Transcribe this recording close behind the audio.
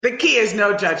The key is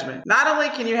no judgment. Not only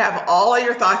can you have all of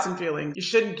your thoughts and feelings, you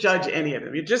shouldn't judge any of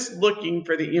them. You're just looking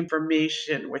for the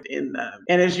information within them.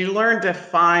 And as you learn to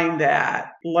find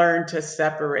that, learn to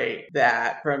separate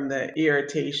that from the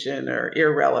irritation or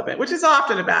irrelevant, which is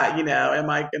often about, am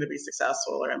I going to be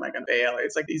successful or am I going to fail?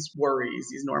 It's like these worries,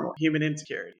 these normal human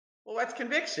insecurities. Well, what's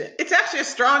conviction? It's actually a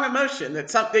strong emotion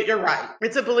that you're right.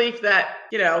 It's a belief that,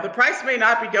 the price may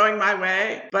not be going my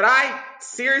way, but I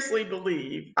seriously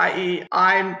believe, i.e.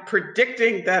 I'm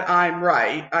predicting that I'm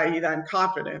right, i.e. that I'm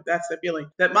confident, that's the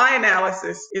feeling, that my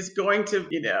analysis is going to,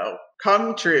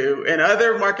 come true and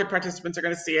other market participants are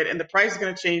going to see it and the price is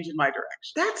going to change in my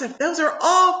direction. Those are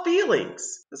all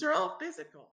feelings. Those are all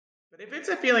physical. But if it's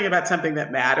a feeling about something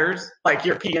that matters, like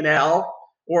your P&L,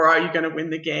 or are you going to win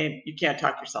the game? You can't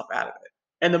talk yourself out of it.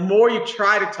 And the more you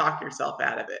try to talk yourself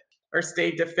out of it or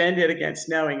stay defended against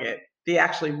knowing it, the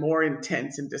actually more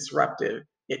intense and disruptive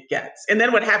it gets. And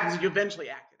then what happens is you eventually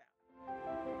act it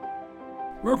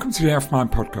out. Welcome to the Alpha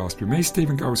Mind podcast with me,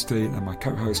 Stephen Goldstein, and my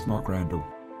co-host, Mark Randall.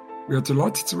 We are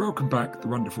delighted to welcome back the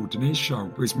wonderful Denise Shull,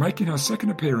 who is making her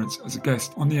second appearance as a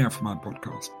guest on the Alpha Mind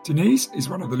podcast. Denise is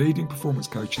one of the leading performance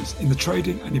coaches in the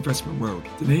trading and investment world.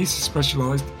 Denise has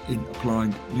specialised in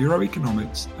applying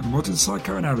neuroeconomics and modern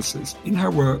psychoanalysis in her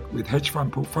work with hedge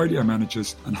fund portfolio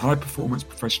managers and high-performance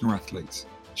professional athletes.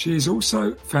 She is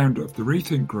also founder of the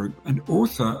Rethink Group and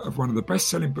author of one of the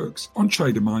best-selling books on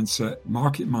trader mindset,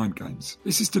 Market Mind Games.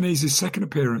 This is Denise's second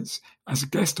appearance as a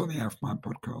guest on the Alpha Mind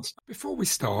podcast. Before we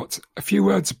start, a few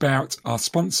words about our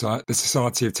sponsor, the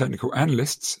Society of Technical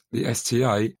Analysts, the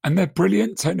STA, and their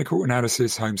brilliant technical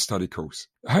analysis home study course.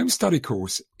 The home study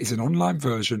course is an online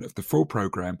version of the full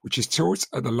programme, which is taught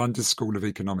at the London School of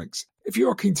Economics. If you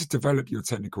are keen to develop your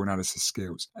technical analysis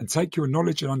skills and take your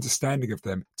knowledge and understanding of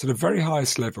them to the very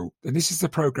highest level, then this is the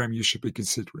programme you should be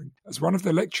considering. As one of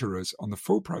the lecturers on the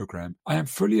full programme, I am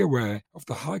fully aware of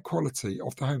the high quality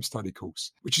of the home study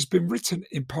course, which has been written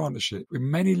in partnership with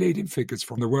many leading figures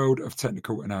from the world of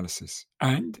technical analysis.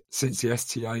 And since the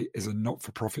STA is a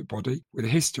not-for-profit body with a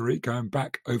history going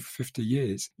back over 50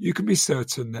 years, you can be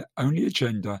certain their only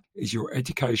agenda is your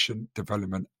education,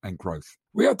 development and growth.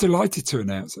 We are delighted to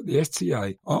announce that the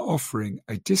STA are offering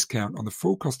a discount on the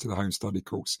full cost of the home study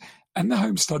course and the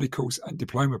home study course and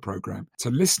diploma program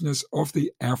to listeners of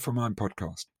the Alpha Mind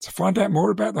podcast. To find out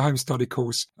more about the home study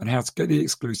course and how to get the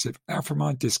exclusive Alpha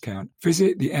Mind discount,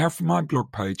 visit the Alpha Mind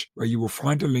blog page where you will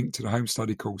find a link to the home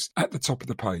study course at the top of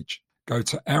the page. Go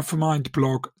to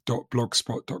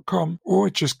alphamindblog.blogspot.com or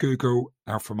just Google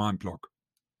Alpha Mind blog.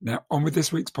 Now on with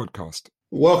this week's podcast.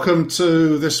 Welcome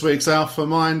to this week's Alpha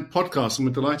Mind podcast, and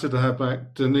we're delighted to have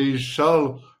back Denise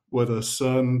Shull with us.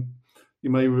 You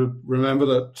may remember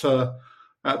that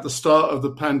at the start of the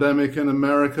pandemic in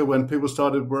America, when people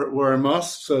started wearing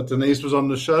masks, Denise was on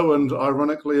the show, and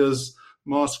ironically, as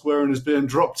mask wearing is being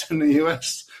dropped in the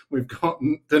US, we've got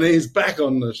Denise back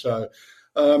on the show.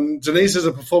 Denise is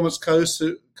a performance coach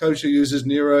who uses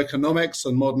neuroeconomics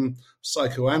and modern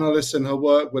psychoanalysis in her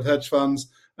work with hedge funds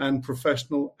and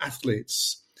professional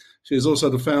athletes. She is also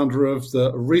the founder of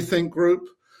the Rethink Group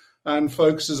and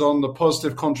focuses on the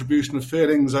positive contribution of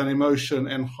feelings and emotion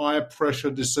in high-pressure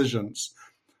decisions.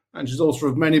 And she's author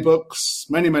of many books,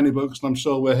 many books, and I'm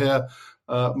sure we'll hear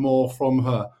more from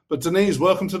her. But Denise,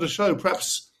 welcome to the show.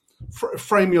 Perhaps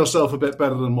frame yourself a bit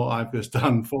better than what I've just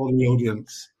done for the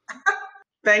audience.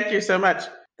 Thank you so much.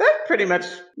 That pretty much,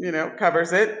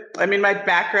 covers it. I mean, my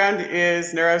background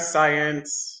is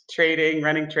neuroscience, trading,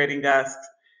 running trading desks,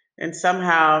 and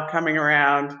somehow coming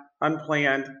around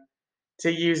unplanned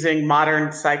to using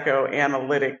modern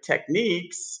psychoanalytic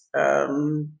techniques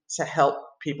to help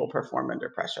people perform under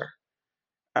pressure.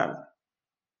 And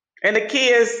the key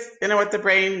is, what the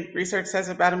brain research says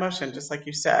about emotion, just like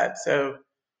you said. So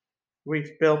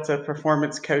we've built a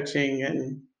performance coaching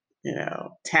and,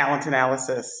 talent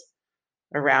analysis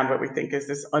around what we think is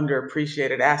this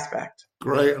underappreciated aspect.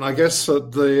 Great. And I guess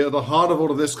at the heart of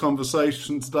all of this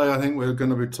conversation today, I think we're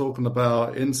going to be talking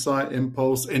about insight,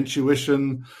 impulse,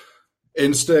 intuition,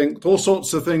 instinct, all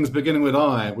sorts of things beginning with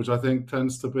I, which I think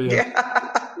tends to be a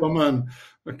common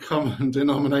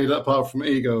denominator, apart from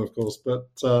ego, of course. But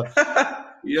or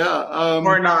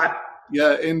not.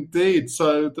 Yeah, indeed.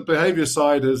 So the behavior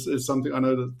side is something I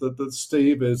know that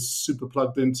Steve is super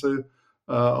plugged into.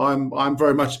 I'm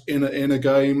very much in a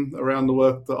game around the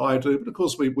work that I do, but of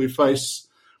course we face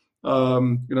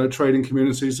trading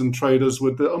communities and traders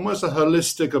with almost a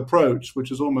holistic approach, which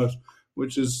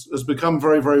has become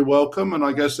very, very welcome, and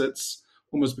I guess it's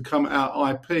almost become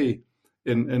our IP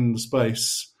in the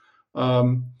space.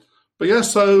 But yeah,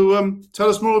 so tell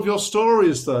us more of your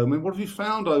stories, though. I mean, what have you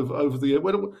found over the year?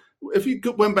 if you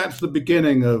went back to the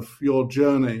beginning of your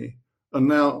journey and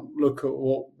now look at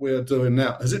what we're doing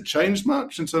now, has it changed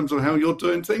much in terms of how you're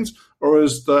doing things, or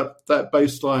has that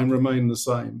baseline remained the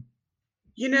same?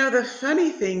 The funny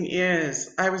thing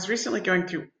is, I was recently going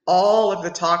through all of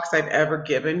the talks I've ever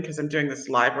given because I'm doing this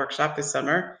live workshop this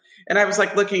summer. And I was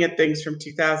like looking at things from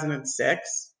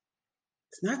 2006.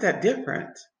 It's not that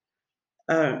different.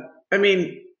 I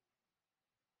mean,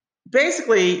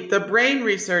 basically, the brain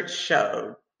research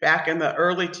showed back in the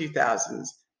early 2000s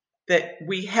that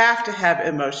we have to have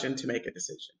emotion to make a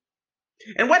decision.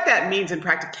 And what that means in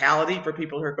practicality for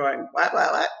people who are going,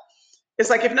 what? It's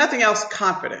like, if nothing else,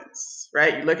 confidence,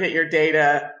 right? You look at your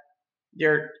data,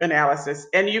 your analysis,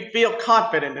 and you feel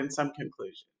confident in some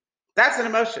conclusion. That's an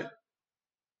emotion.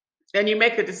 And you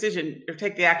make the decision or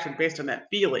take the action based on that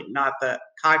feeling, not the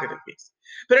cognitive piece.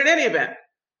 But in any event,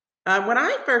 when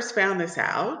I first found this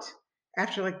out,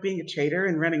 after like being a trader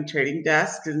and running trading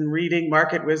desks and reading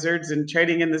Market Wizards and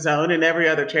Trading in the Zone and every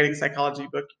other trading psychology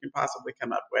book you can possibly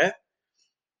come up with,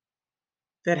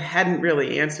 that hadn't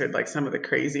really answered like some of the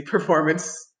crazy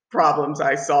performance problems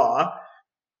I saw.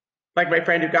 Like my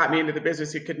friend who got me into the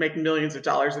business, who could make millions of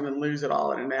dollars and then lose it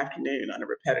all in an afternoon on a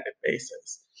repetitive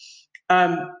basis.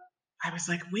 I was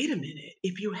like, wait a minute,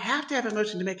 if you have to have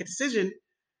emotion to make a decision,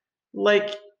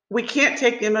 like we can't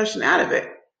take the emotion out of it.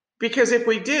 Because if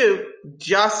we do,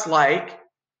 just like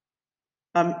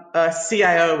a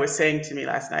CIO was saying to me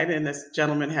last night, and this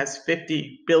gentleman has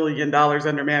 $50 billion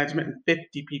under management and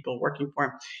 50 people working for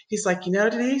him. He's like,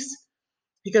 Denise,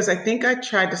 he goes, I think I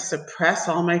tried to suppress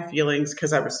all my feelings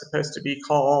because I was supposed to be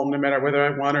calm no matter whether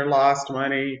I won or lost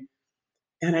money.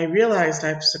 And I realized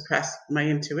I've suppressed my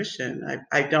intuition.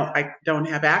 I don't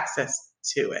have access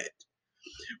to it.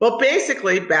 Well,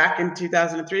 basically, back in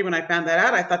 2003, when I found that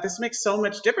out, I thought this makes so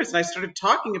much difference. And I started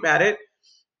talking about it,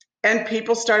 and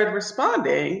people started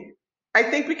responding, I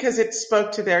think because it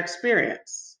spoke to their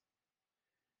experience.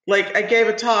 Like, I gave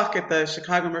a talk at the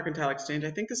Chicago Mercantile Exchange.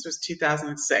 I think this was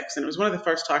 2006, and it was one of the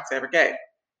first talks I ever gave.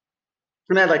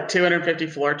 And I had like 250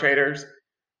 floor traders.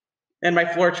 And my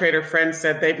floor trader friends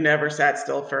said they've never sat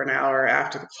still for an hour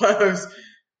after the close.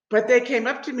 But they came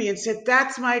up to me and said,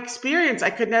 that's my experience. I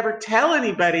could never tell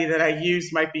anybody that I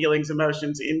used my feelings,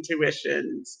 emotions,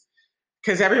 intuitions,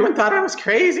 because everyone thought I was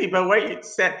crazy. But what you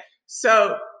said.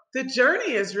 So the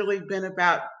journey has really been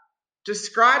about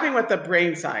describing what the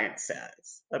brain science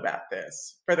says about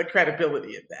this for the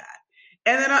credibility of that.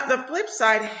 And then on the flip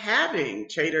side, having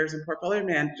traders and portfolio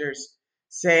managers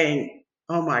saying,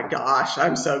 oh my gosh,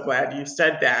 I'm so glad you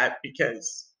said that,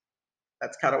 because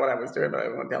that's kind of what I was doing, but I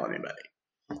won't tell anybody.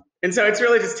 And so it's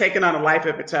really just taken on a life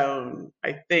of its own,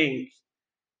 I think,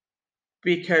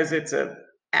 because it's an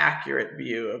accurate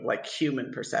view of like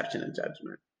human perception and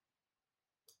judgment.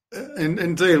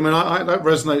 Indeed. I mean, that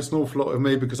resonates an awful lot with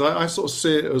me, because I sort of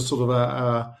see it as sort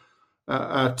of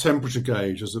our temperature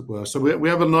gauge, as it were. So we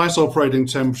have a nice operating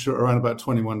temperature around about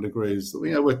 21 degrees that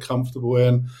we're comfortable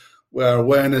in, where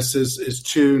awareness is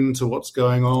tuned to what's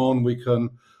going on. We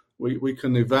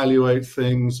can evaluate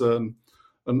things and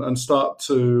start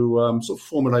to sort of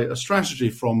formulate a strategy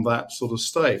from that sort of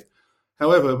state.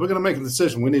 However, if we're going to make a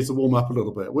decision, we need to warm up a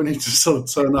little bit. We need to sort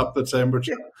of turn up the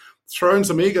temperature, throw in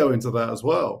some ego into that as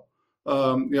well,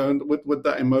 with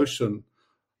that emotion.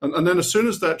 And then as soon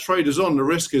as that trade is on, the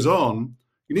risk is on,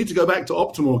 you need to go back to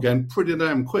optimal again pretty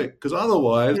damn quick, because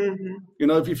otherwise,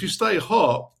 if you stay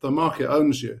hot, the market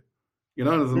owns you. If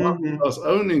the market starts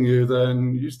owning you,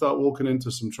 then you start walking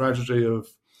into some tragedy of,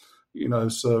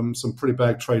 some pretty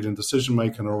bad trade and decision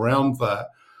making around that.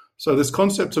 So this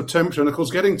concept of temperature, and of course,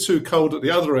 getting too cold at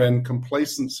the other end,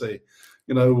 complacency,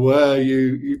 where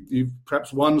you've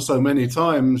perhaps won so many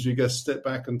times, you just step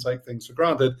back and take things for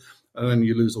granted, and then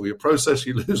you lose all your process,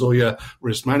 you lose all your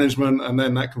risk management, and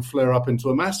then that can flare up into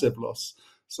a massive loss.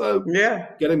 So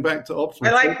getting back to optimal.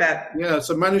 I like that. Yeah,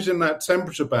 so managing that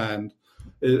temperature band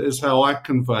is how I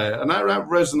convey it. And that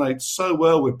resonates so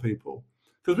well with people,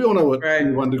 because we all know what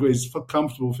 21 degrees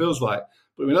comfortable feels like,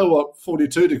 but we know what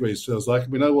 42 degrees feels like,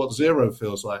 and we know what 0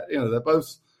 feels like.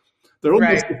 They're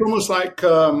almost like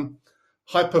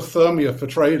hypothermia for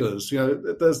traders.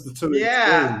 There's the two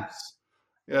extremes.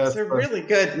 Yeah, it's a really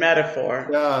good metaphor.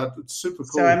 Yeah, it's super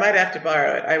cool. So I might have to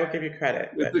borrow it. I will give you credit.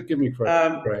 But, give me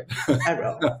credit. Great. I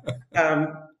will.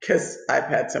 Because I've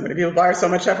had so many people borrow so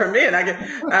much stuff from me, and I get,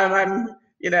 I'm,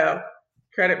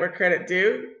 credit where credit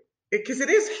due. Because it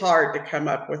is hard to come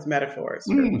up with metaphors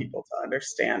for people to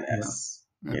understand this.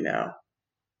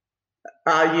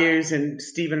 I'll use, and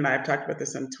Stephen and I have talked about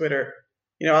this on Twitter,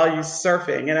 I'll use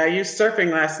surfing. And I used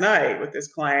surfing last night with this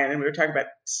client, and we were talking about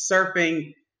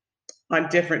surfing on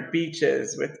different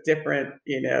beaches with different,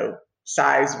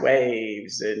 size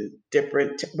waves and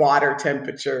different water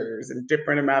temperatures and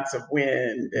different amounts of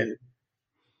wind. And,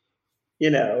 you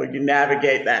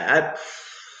navigate that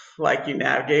like you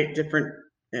navigate different,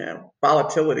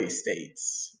 volatility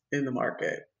states in the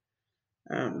market.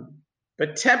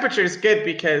 But temperature is good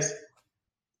because,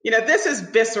 this is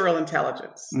visceral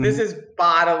intelligence. This is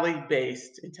bodily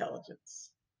based intelligence.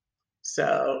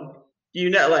 So,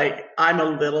 like I'm a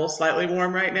little slightly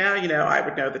warm right now. I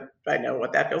would know that I know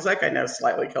what that feels like. I know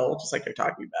slightly cold, just like you're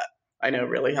talking about. I know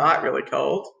really hot, really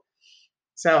cold.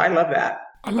 So I love that.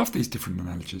 I love these different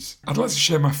analogies. I'd like to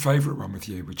share my favourite one with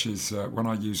you, which is one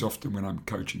I use often when I'm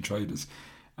coaching traders.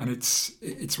 And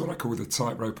it's what I call the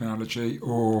tightrope analogy,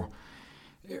 or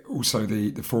also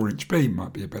the 4-inch beam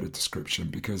might be a better description,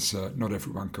 because not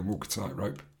everyone can walk a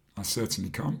tightrope. I certainly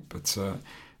can't, but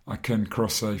I can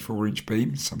cross a 4-inch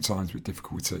beam, sometimes with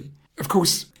difficulty. Of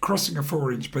course, crossing a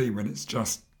 4-inch beam when it's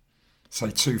just,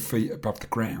 say, 2 feet above the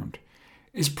ground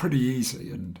is pretty easy,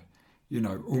 and,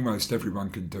 almost everyone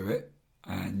can do it.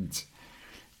 And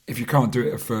if you can't do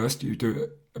it at first, you do it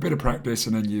a bit of practice,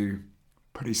 and then you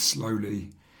pretty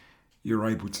slowly, you're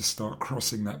able to start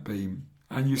crossing that beam,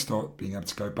 and you start being able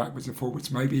to go backwards and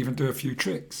forwards, maybe even do a few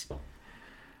tricks.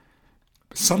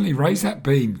 But suddenly raise that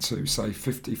beam to, say,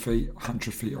 50 feet,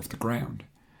 100 feet off the ground.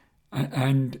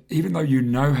 And even though you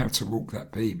know how to walk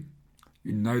that beam,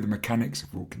 you know the mechanics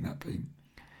of walking that beam,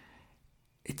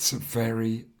 it's a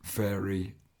very,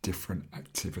 very different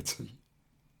activity,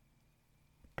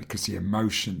 because the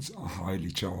emotions are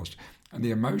highly charged. And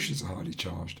the emotions are highly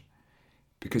charged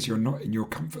because you're not in your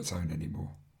comfort zone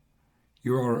anymore.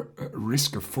 You are at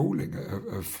risk of falling,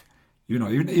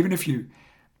 even if you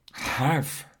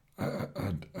have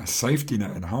a safety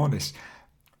net and harness,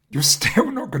 you're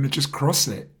still not going to just cross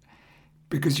it,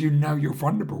 because you're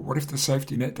vulnerable. What if the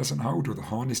safety net doesn't hold, or the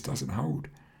harness doesn't hold?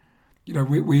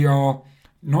 We are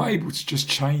not able to just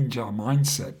change our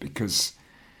mindset because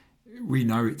we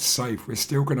know it's safe. We're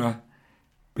still going to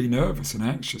be nervous and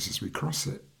anxious as we cross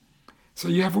it. So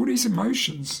you have all these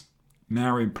emotions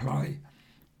now in play.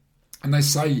 And they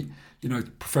say,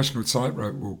 professional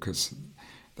tightrope walkers,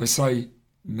 they say,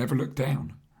 never look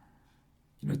down.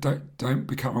 Don't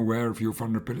become aware of your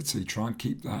vulnerability. Try and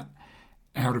keep that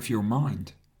out of your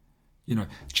mind.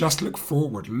 Just look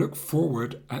forward. Look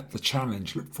forward at the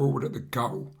challenge. Look forward at the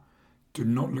goal. Do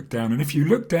not look down. And if you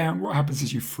look down, what happens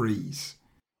is you freeze.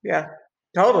 Yeah,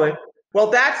 totally.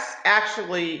 Well, that's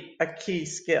actually a key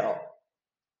skill.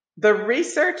 The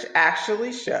research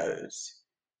actually shows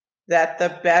that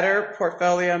the better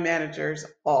portfolio managers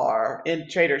are, in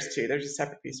traders too, there's a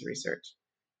separate piece of research,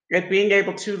 at being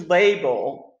able to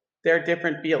label their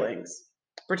different feelings,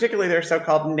 particularly their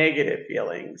so-called negative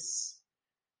feelings,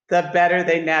 the better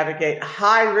they navigate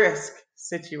high-risk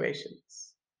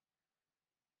situations.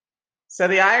 So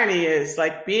the irony is,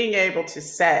 like, being able to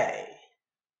say,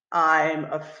 I'm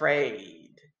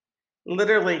afraid,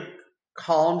 literally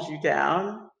calms you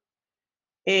down.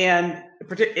 And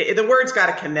the word's got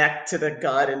to connect to the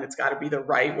gut, and it's got to be the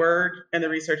right word. And the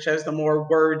research shows the more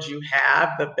words you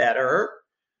have, the better.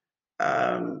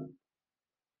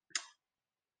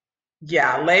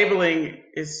 Labeling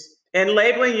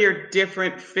your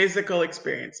different physical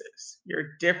experiences, your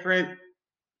different,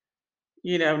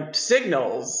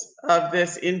 signals of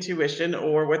this intuition,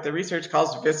 or what the research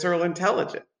calls visceral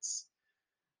intelligence.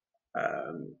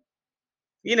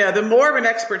 The more of an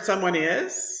expert someone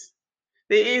is,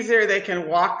 the easier they can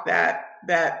walk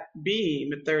that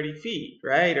beam at 30 feet,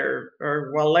 right?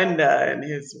 Or Walenda and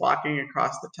his walking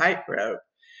across the tightrope.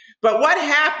 But what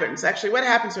happens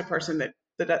to a person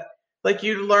that like,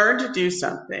 you learn to do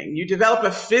something, you develop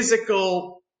a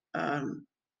physical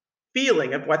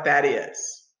feeling of what that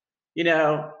is.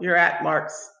 You're at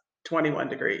Mark's 21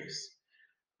 degrees.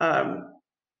 And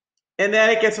then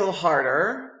it gets a little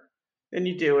harder, and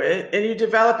you do it, and you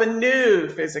develop a new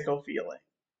physical feeling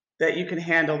that you can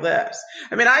handle this.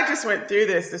 I just went through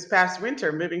this past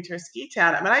winter, moving to a ski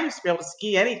town. I used to be able to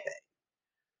ski anything.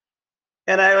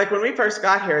 And when we first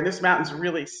got here, and this mountain's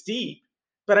really steep,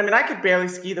 but I could barely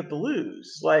ski the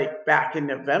blues, like back in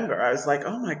November. I was like,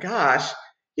 oh my gosh.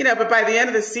 But by the end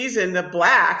of the season, the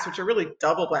blacks, which are really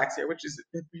double blacks here, which is,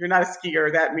 if you're not a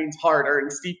skier, that means harder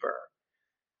and steeper.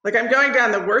 Like, I'm going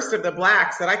down the worst of the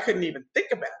blacks that I couldn't even think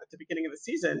about at the beginning of the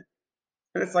season.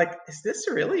 And it's like, is this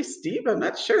really steep? I'm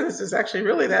not sure this is actually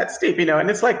really that steep, and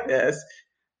it's like this.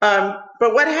 But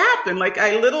what happened,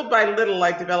 little by little,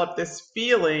 I developed this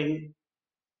feeling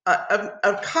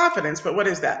of confidence. But what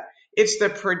is that? It's the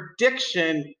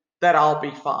prediction that I'll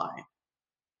be fine,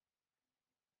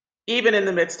 even in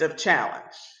the midst of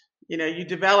challenge. You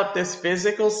develop this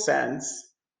physical sense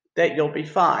that you'll be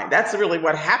fine. That's really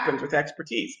what happens with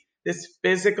expertise. This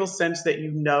physical sense that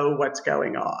you know what's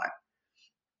going on.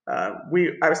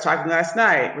 I was talking last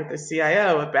night with the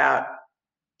CIO about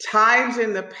times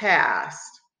in the past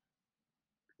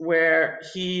where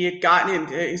he had gotten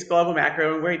into his global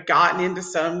macro and where he'd gotten into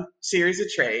some series of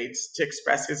trades to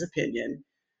express his opinion,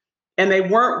 and they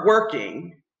weren't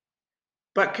working.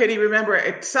 But could he remember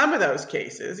at some of those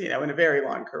cases, in a very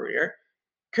long career,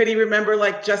 could he remember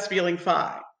like just feeling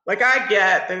fine? Like, I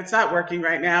get that it's not working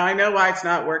right now. I know why it's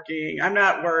not working. I'm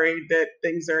not worried that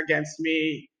things are against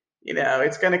me.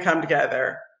 It's going to come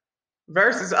together.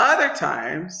 Versus other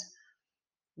times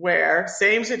where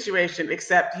same situation,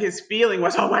 except his feeling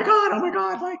was, oh my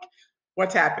God, like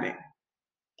what's happening?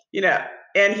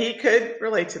 And he could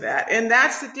relate to that. And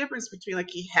that's the difference between, like,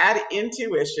 he had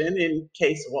intuition in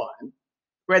case one,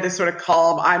 where this sort of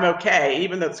calm, I'm okay,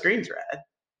 even though the screen's red,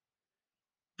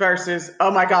 versus,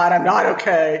 oh my God, I'm not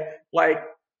okay, like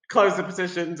close the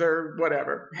positions or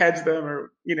whatever, hedge them,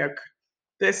 or,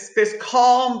 this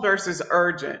calm versus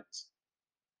urgent.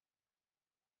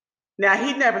 Now,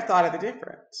 he'd never thought of the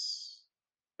difference,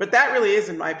 but that really is,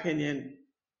 in my opinion,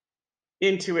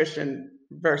 intuition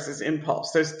versus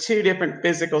impulse. Those two different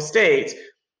physical states.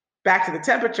 Back to the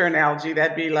temperature analogy,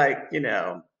 that'd be like,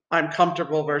 I'm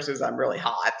comfortable versus I'm really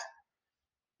hot.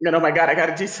 Oh my God, I got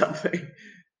to do something.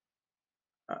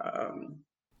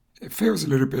 It feels a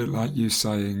little bit like you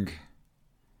saying,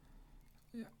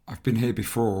 I've been here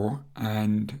before,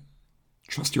 and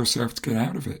trust yourself to get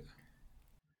out of it.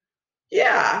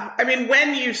 Yeah. I mean,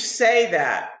 when you say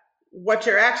that, what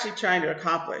you're actually trying to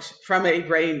accomplish from a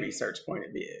brain research point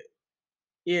of view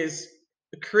is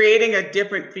creating a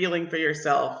different feeling for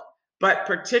yourself, but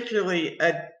particularly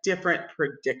a different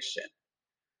prediction.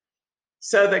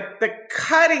 So the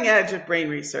cutting edge of brain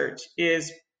research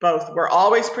is both, we're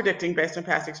always predicting based on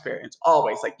past experience,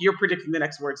 always. Like, you're predicting the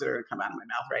next words that are going to come out of my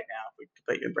mouth right now if we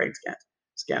put you in brain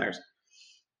scanners.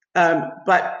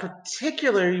 But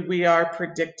particularly, we are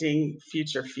predicting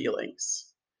future feelings.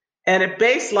 And at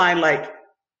baseline, like,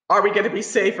 are we going to be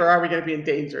safe or are we going to be in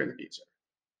danger in the future?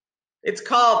 It's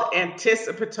called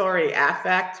anticipatory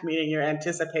affect, meaning you're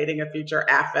anticipating a future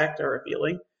affect or a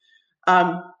feeling.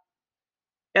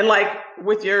 And like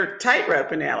with your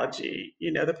tightrope analogy,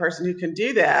 the person who can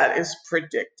do that is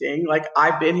predicting, like,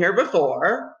 I've been here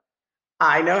before.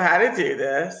 I know how to do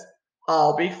this.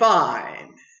 I'll be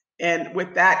fine. And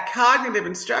with that cognitive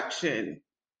instruction,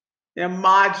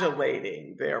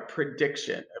 modulating their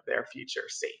prediction of their future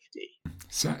safety.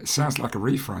 Sounds like a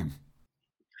reframe.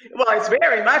 Well, it's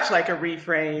very much like a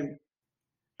reframe.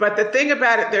 But the thing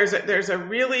about it, there's a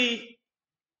really,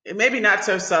 maybe not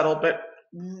so subtle, but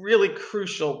really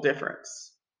crucial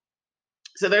difference.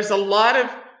 So there's a lot of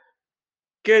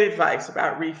good advice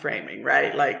about reframing,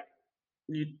 right? Like,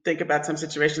 you think about some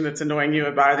situation that's annoying you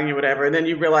or bothering you, whatever, and then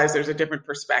you realize there's a different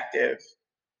perspective,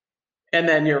 and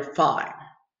then you're fine.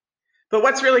 But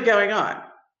what's really going on?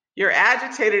 You're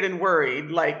agitated and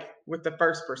worried, like with the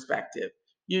first perspective.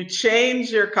 You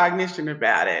change your cognition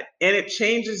about it, and it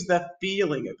changes the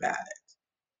feeling about it.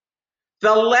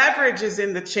 The leverage is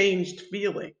in the changed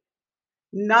feeling,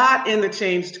 not in the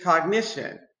changed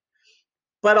cognition.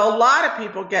 But a lot of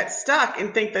people get stuck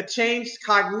and think the changed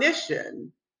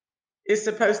cognition is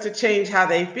supposed to change how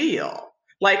they feel.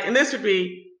 Like, and this would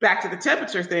be back to the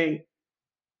temperature thing.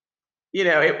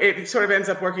 It sort of ends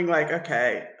up working like,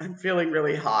 okay, I'm feeling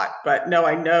really hot, but no,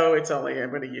 I know it's only, I'm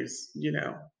going to use,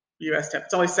 US temp.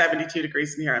 It's only 72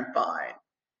 degrees in here. I'm fine.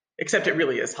 Except it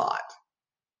really is hot.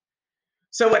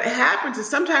 So what happens is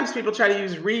sometimes people try to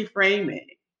use reframing,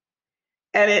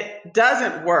 and it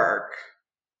doesn't work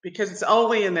because it's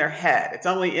only in their head. It's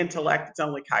only intellect. It's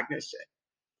only cognition.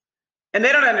 And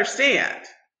they don't understand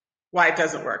why it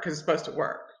doesn't work, because it's supposed to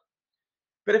work.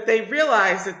 But if they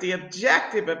realize that the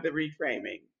objective of the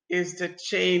reframing is to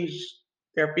change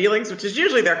their feelings, which is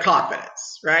usually their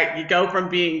confidence, right? You go from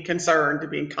being concerned to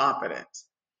being confident.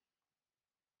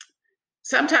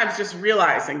 Sometimes just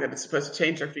realizing that it's supposed to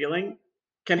change their feeling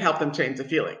can help them change the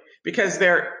feeling, because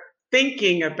they're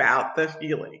thinking about the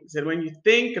feelings. And when you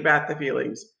think about the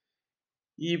feelings,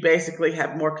 you basically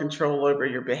have more control over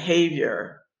your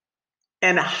behavior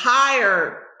and a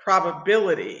higher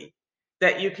probability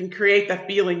that you can create the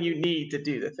feeling you need to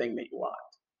do the thing that you want.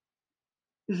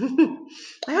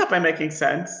 I hope I'm making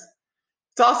sense.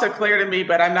 It's also clear to me,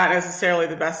 but I'm not necessarily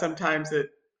the best sometimes at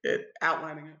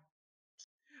outlining it.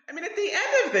 I mean, at the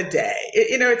end of the day,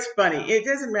 it's funny. It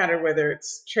doesn't matter whether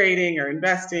it's trading or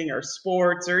investing or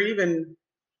sports or even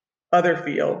other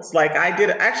fields. Like, I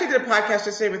actually did a podcast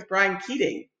yesterday with Brian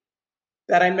Keating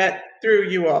that I met through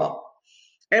you all.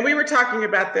 And we were talking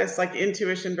about this, like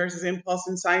intuition versus impulse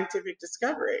in scientific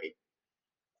discovery.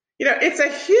 It's a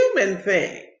human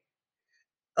thing.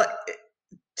 Uh,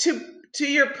 to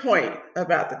your point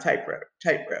about the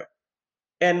tightrope,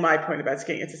 and my point about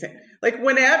skiing, it's the same. Like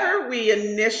whenever we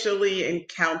initially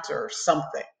encounter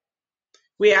something,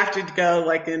 we have to go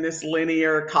like in this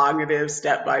linear cognitive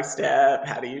step by step.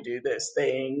 How do you do this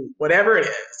thing? Whatever it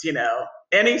is,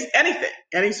 anything,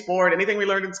 any sport, anything we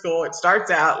learned in school, it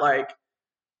starts out like,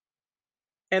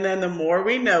 and then the more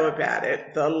we know about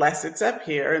it, the less it's up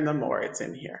here and the more it's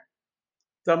in here.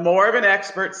 The more of an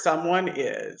expert someone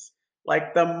is,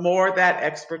 like the more that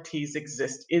expertise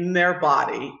exists in their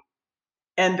body,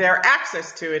 and their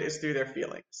access to it is through their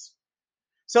feelings.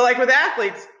 So like with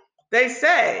athletes, they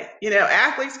say,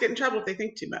 athletes get in trouble if they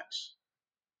think too much.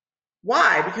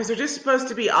 Why? Because they're just supposed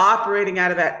to be operating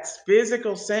out of that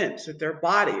physical sense that their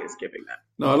body is giving them.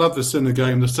 No, I love this in the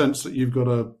game, the sense that you've got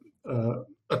a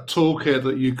toolkit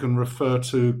that you can refer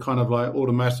to kind of like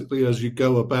automatically as you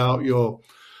go about your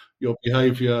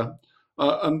behavior.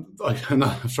 And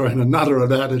sorry, another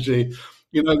analogy,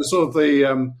 the sort of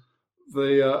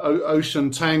the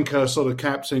ocean tanker sort of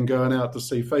captain going out to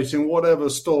sea, facing whatever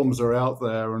storms are out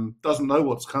there and doesn't know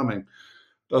what's coming,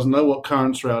 doesn't know what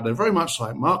currents are out there, very much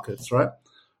like markets, right?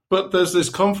 But there's this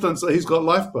confidence that he's got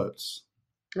lifeboats,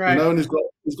 right? And he's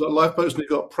got lifeboats and he's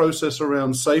got process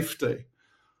around safety.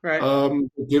 Right.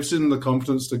 It gives him the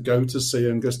confidence to go to sea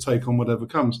and just take on whatever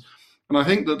comes. And I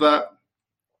think that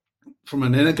from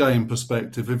an inner game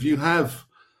perspective, if you have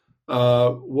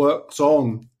worked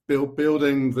on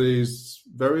building these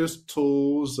various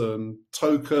tools and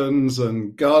tokens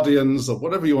and guardians or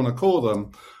whatever you want to call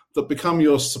them that become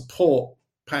your support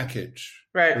package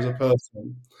as a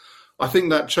person, I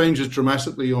think that changes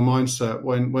dramatically your mindset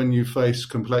when you face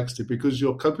complexity, because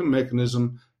your coping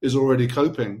mechanism is already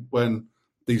coping when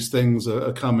these things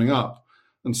are coming up.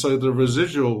 And so the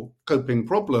residual coping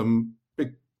problem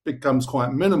becomes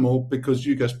quite minimal because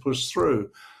you get pushed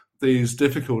through these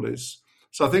difficulties.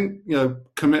 So I think,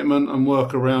 commitment and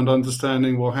work around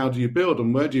understanding, well, how do you build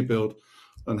and where do you build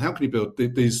and how can you build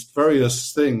these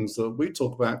various things that we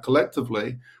talk about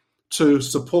collectively to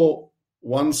support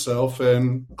oneself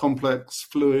in complex,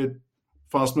 fluid,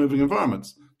 fast-moving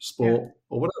environments, sport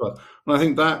or whatever. And I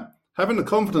think that having the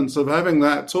confidence of having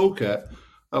that toolkit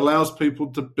allows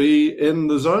people to be in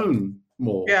the zone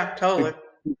more. Yeah, totally.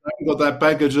 They haven't got that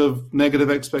baggage of negative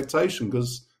expectation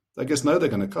because they just know they're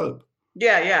going to cope.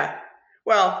 Yeah.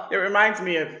 Well, it reminds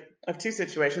me of two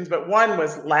situations, but one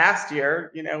was last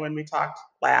year, when we talked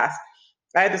last,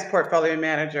 I had this portfolio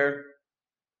manager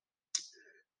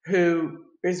who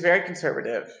is very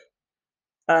conservative,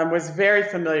 was very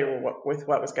familiar with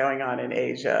what was going on in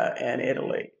Asia and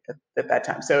Italy at that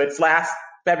time. So it's last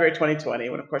February 2020,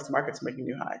 when, of course, the market's making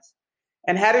new highs,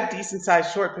 and had a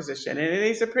decent-sized short position. And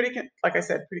he's like I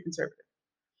said, pretty conservative.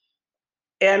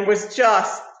 And was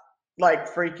just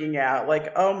like freaking out,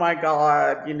 like, oh my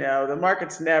God, the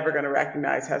market's never going to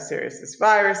recognize how serious this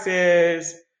virus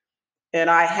is. And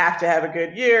I have to have a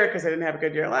good year because I didn't have a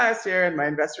good year last year, and my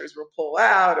investors will pull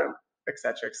out, and et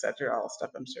cetera, all the stuff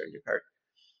I'm sure you've heard.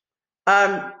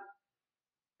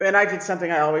 And I did something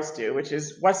I always do, which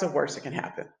is, what's the worst that can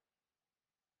happen?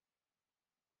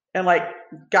 And like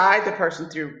guide the person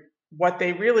through what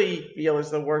they really feel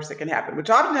is the worst that can happen, which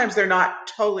oftentimes they're not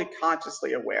totally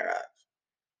consciously aware of.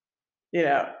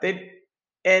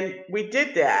 And we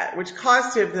did that, which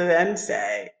caused him to then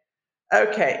say,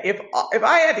 okay, if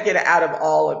I had to get out of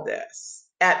all of this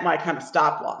at my kind of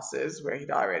stop losses, where he'd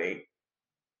already,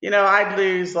 I'd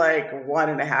lose like 1.5%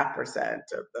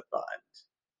 of the fund,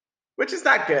 which is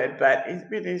not good, but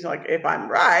he's like, if I'm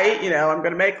right, I'm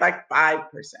going to make like 5%.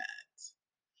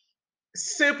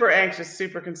 Super anxious,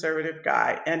 super conservative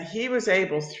guy. And he was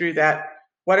able, through that,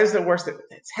 what is the worst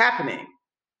that's happening,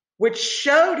 which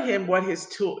showed him what his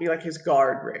tool, like his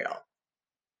guardrail.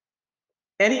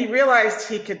 And he realized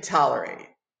he could tolerate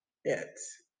it.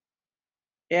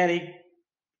 And he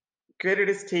gritted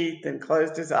his teeth and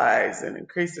closed his eyes and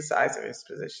increased the size of his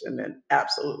position and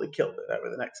absolutely killed it over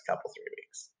the next 3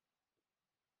 weeks.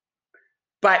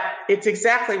 But it's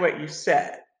exactly what you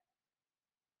said.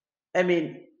 I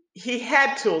mean, he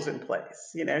had tools in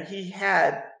place. He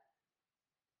had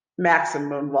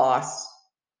maximum loss,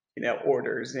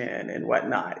 orders in and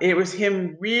whatnot. It was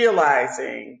him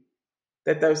realizing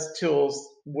that those tools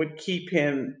would keep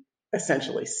him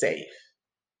essentially safe.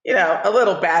 A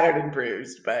little battered and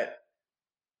bruised, but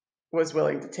was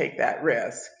willing to take that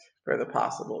risk for the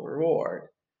possible reward.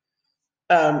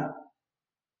 But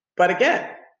again,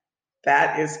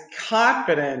 that is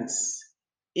confidence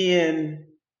in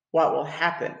what will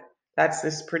happen. That's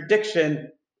this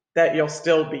prediction that you'll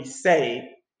still be safe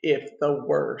if the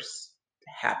worst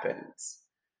happens.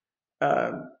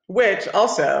 Which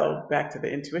also, back to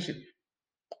the intuition,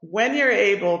 when you're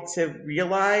able to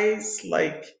realize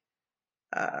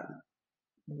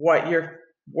what your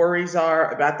worries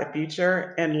are about the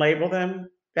future and label them,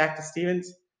 back to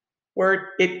Stevens, where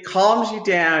it calms you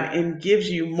down and gives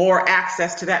you more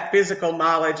access to that physical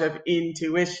knowledge of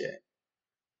intuition.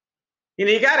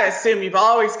 You got to assume you've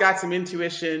always got some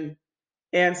intuition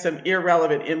and some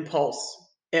irrelevant impulse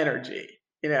energy,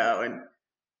 and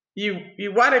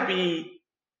you want to be,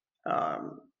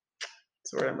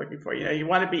 that's what I'm looking for. You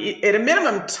want to be at a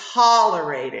minimum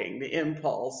tolerating the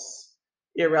impulse,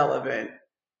 irrelevant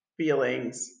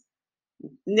feelings,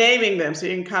 naming them so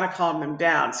you can kind of calm them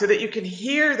down so that you can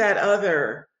hear that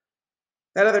other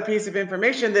piece of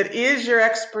information that is your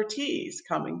expertise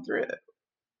coming through.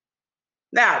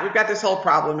 Now, we've got this whole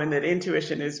problem in that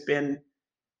intuition has been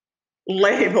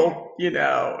labeled,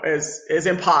 as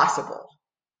impossible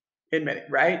in many,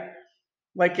 right?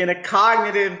 Like in a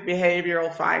cognitive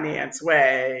behavioral finance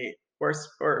way,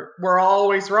 we're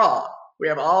always wrong. We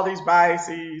have all these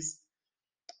biases.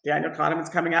 Daniel Kahneman's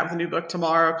coming out with a new book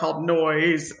tomorrow called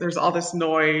Noise. There's all this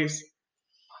noise.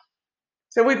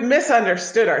 So we've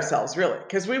misunderstood ourselves, really,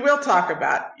 because we will talk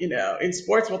about, in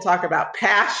sports, we'll talk about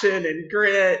passion and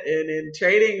grit, and in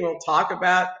trading, we'll talk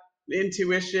about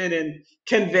intuition and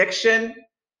conviction.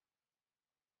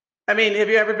 I mean, have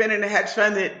you ever been in a hedge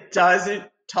fund that doesn't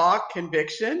talk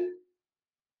conviction?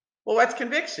 Well, what's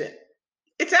conviction?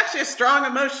 It's actually a strong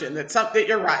emotion that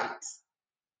you're right.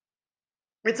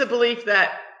 It's a belief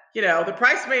that, the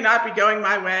price may not be going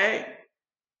my way,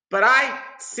 but I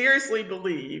seriously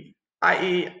believe,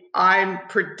 i.e., I'm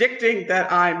predicting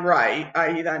that I'm right,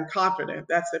 i.e., that I'm confident,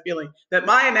 that's the feeling, that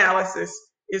my analysis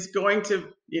is going to,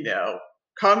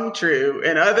 come true,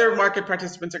 and other market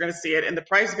participants are going to see it, and the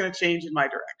price is going to change in my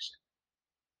direction.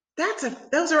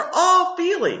 Those are all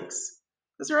feelings.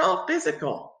 Those are all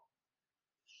physical.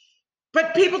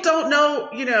 But people don't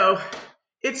know,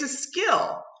 it's a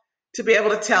skill to be able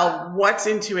to tell what's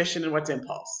intuition and what's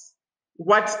impulse,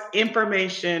 what's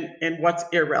information and what's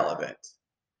irrelevant.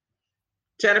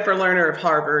 Jennifer Lerner of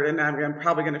Harvard, and I'm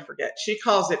probably going to forget, she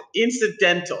calls it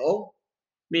incidental,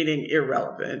 meaning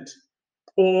irrelevant,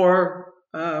 or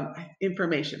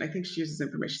information. I think she uses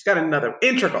information. She's got another,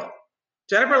 integral.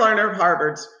 Jennifer Lerner of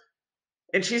Harvard's,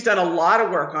 and she's done a lot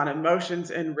of work on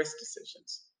emotions and risk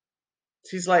decisions.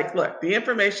 She's like, look, the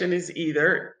information is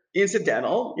either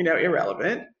incidental,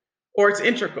 irrelevant, or it's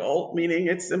integral, meaning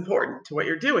it's important to what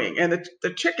you're doing. And the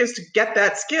trick is to get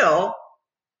that skill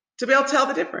to be able to tell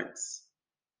the difference.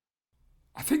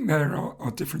 I think there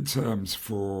are different terms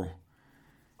for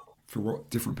what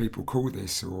different people call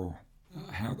this, or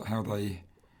how they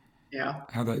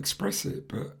express it.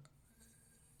 But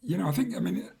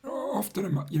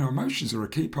often emotions are a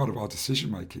key part of our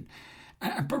decision making,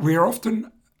 but we are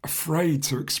often afraid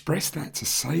to express that, to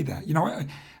say that.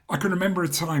 I can remember a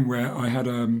time where I had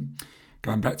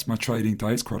going back to my trading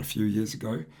days quite a few years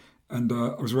ago, and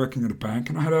I was working at a bank,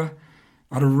 and I had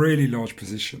a really large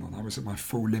position on. I was at my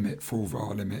full limit, full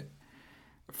VAR limit,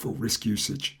 full risk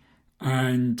usage.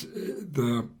 And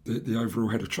the overall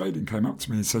head of trading came up to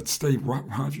me and said, Steve, why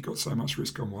have you got so much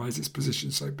risk on? Why is this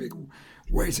position so big?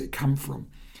 Where does it come from?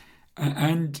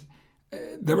 And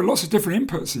there were lots of different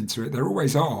inputs into it. There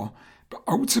always are. But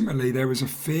ultimately, there was a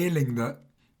feeling that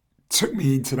took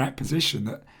me into that position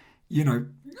that,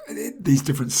 these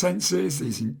different senses,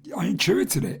 I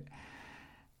intuited it.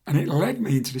 And it led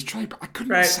me into this trade, but I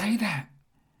couldn't say that.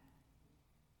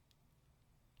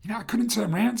 I couldn't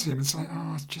turn around to him and say,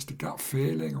 it's just a gut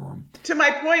feeling. To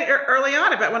my point early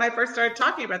on about when I first started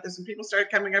talking about this, and people started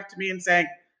coming up to me and saying,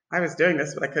 I was doing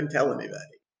this, but I couldn't tell anybody.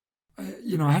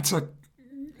 I had to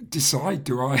decide,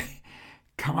 do I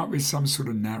come up with some sort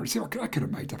of narrative? I could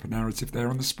have made up a narrative there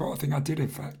on the spot. I think I did, in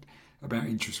fact, about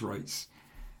interest rates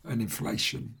and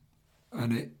inflation.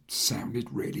 And it sounded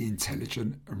really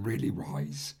intelligent and really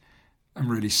wise and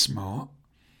really smart.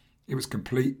 It was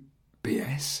complete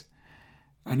BS.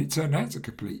 And it turned out to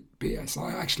complete BS.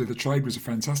 The trade was a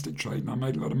fantastic trade and I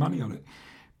made a lot of money on it.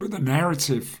 But the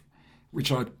narrative,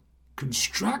 which I'd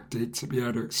constructed to be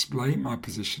able to explain my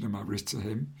position and my risk to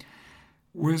him,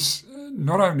 was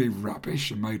not only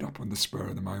rubbish and made up on the spur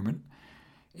of the moment,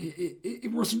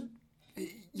 it wasn't,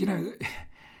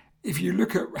 if you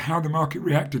look at how the market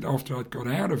reacted after I'd got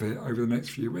out of it over the next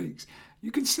few weeks,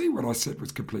 you can see what I said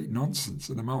was complete nonsense,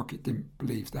 and the market didn't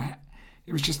believe that.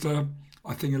 It was just a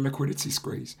liquidity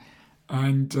squeeze.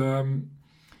 And,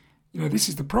 this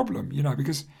is the problem,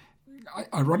 because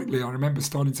ironically, I remember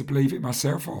starting to believe it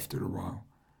myself after a while.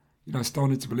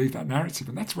 starting to believe that narrative.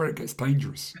 And that's where it gets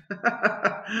dangerous.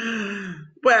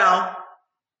 Well,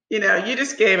 you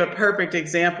just gave a perfect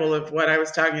example of what I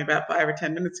was talking about 5 or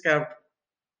 10 minutes ago,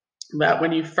 about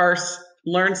when you first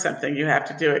learn something, you have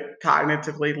to do it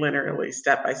cognitively, linearly,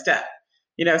 step by step.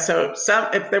 So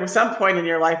if there was some point in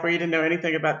your life where you didn't know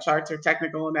anything about charts or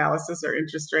technical analysis or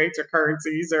interest rates or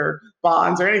currencies or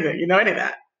bonds or anything, any of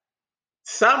that,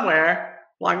 somewhere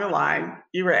along the line,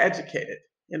 you were educated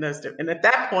in those. And at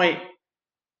that point,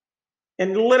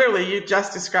 and literally you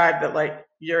just described that, like,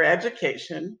 your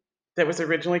education that was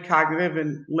originally cognitive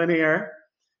and linear,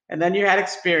 and then you had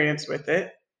experience with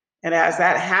it. And as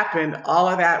that happened, all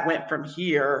of that went from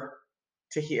here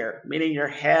to here, meaning your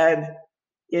head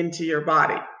into your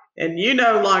body. And you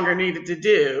no longer needed to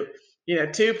do,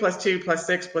 2 plus 2 plus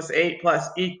 6 plus 8 plus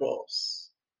equals.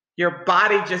 Your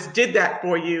body just did that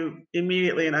for you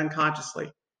immediately and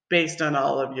unconsciously based on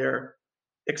all of your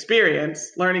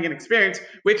learning and experience,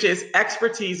 which is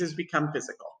expertise has become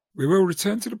physical. We will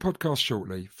return to the podcast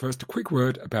shortly. First, a quick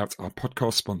word about our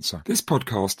podcast sponsor. This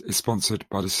podcast is sponsored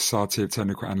by the Society of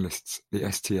Technical Analysts, the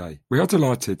STA. We are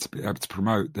delighted to be able to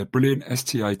promote their brilliant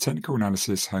STA Technical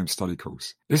Analysis Home Study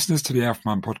course. Listeners to the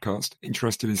Alpha podcast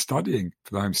interested in studying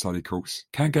for the Home Study course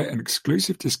can get an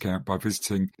exclusive discount by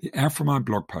visiting the Alpha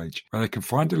blog page, where they can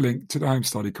find a link to the Home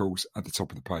Study course at the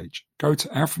top of the page. Go to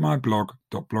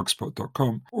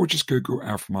alphamindblog.blogspot.com or just Google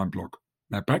Alpha blog.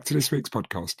 Now back to this week's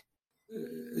podcast.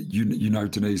 You know,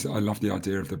 Denise, I love the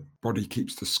idea of the body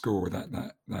keeps the score,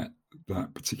 that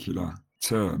particular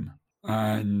term.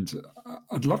 And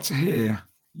I'd love to hear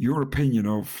your opinion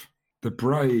of the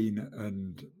brain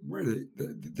and where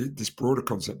this broader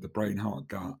concept, the brain, heart,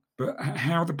 gut, but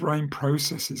how the brain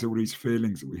processes all these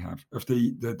feelings that we have of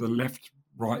the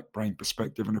left-right brain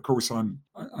perspective. And of course, I'm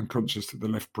conscious that the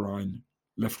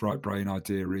left-right brain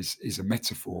idea is a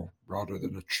metaphor rather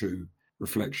than a true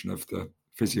reflection of the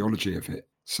physiology of it.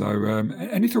 So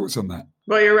any thoughts on that?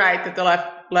 Well, you're right that the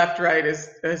left-right is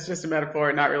just a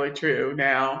metaphor, not really true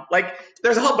now. Like,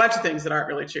 there's a whole bunch of things that aren't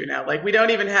really true now. Like, we don't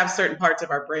even have certain parts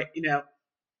of our brain,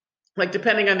 like,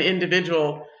 depending on the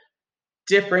individual,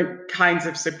 different kinds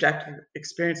of subjective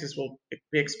experiences will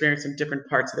be experienced in different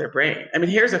parts of their brain. I mean,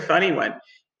 here's a funny one.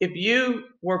 If you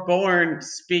were born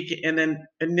speaking and then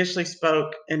initially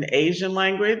spoke an Asian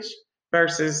language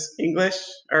versus English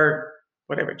or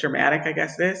whatever, Germanic, I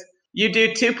guess it is, you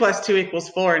do 2 plus 2 equals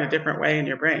 4 in a different way in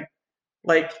your brain.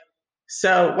 Like,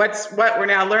 so what we're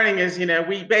now learning is,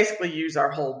 we basically use our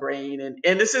whole brain.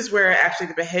 And this is where actually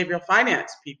the behavioral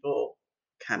finance people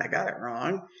kind of got it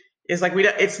wrong. Is like,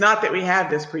 it's not that we have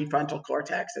this prefrontal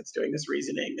cortex that's doing this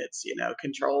reasoning that's,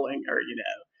 controlling or,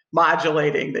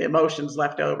 modulating the emotions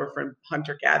left over from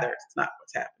hunter-gatherers. It's not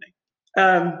what's happening.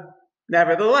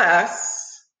 Nevertheless,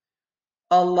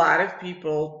 a lot of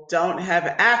people don't have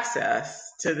access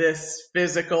to this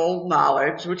physical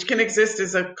knowledge, which can exist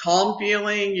as a calm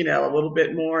feeling, a little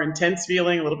bit more intense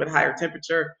feeling, a little bit higher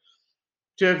temperature,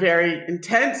 to a very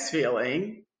intense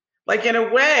feeling. Like, in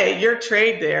a way, your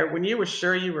trade there, when you were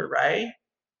sure you were right,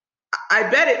 I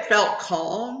bet it felt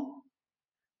calm,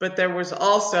 but there was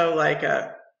also like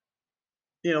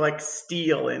like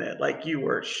steel in it, like you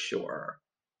were sure.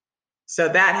 So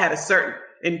that had a certain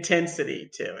intensity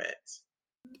to it.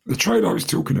 The trade I was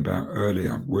talking about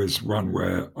earlier was one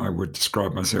where I would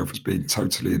describe myself as being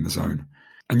totally in the zone.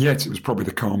 And yet it was probably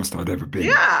the calmest I'd ever been.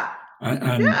 Yeah.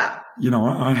 And yeah.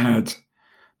 I had,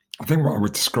 I think what I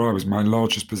would describe as my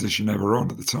largest position ever on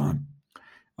at the time.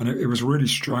 And it was really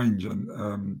strange. And,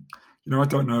 I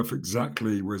don't know if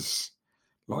exactly was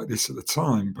like this at the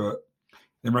time, but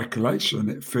in recollection,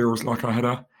 it feels like I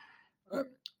had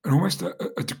almost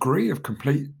a degree of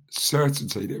complete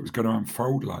certainty that it was going to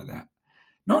unfold like that.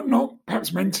 Not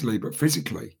perhaps mentally, but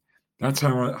physically. That's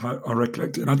how I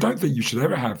recollect it. And I don't think you should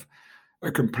ever have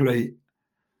a complete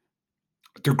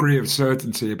degree of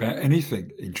certainty about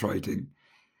anything in trading.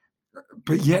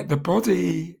 But yet the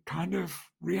body kind of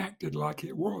reacted like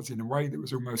it was in a way that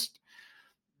was almost,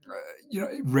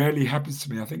 it rarely happens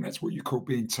to me. I think that's what you call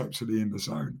being totally in the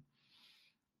zone.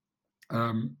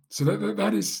 So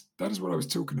that is what I was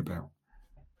talking about.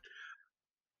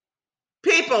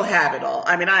 People have it all.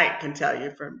 I mean, I can tell you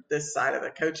from this side of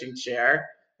the coaching chair,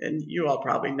 and you all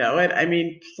probably know it. I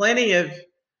mean, plenty of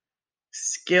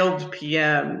skilled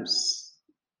PMs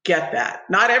get that.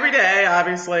 Not every day,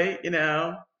 obviously,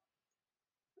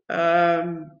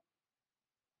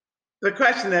 The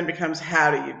question then becomes, how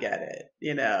do you get it,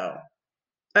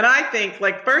 And I think,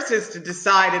 like, first is to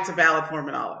decide it's a valid form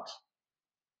of knowledge.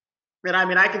 And I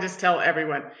mean, I can just tell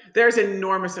everyone, there's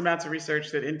enormous amounts of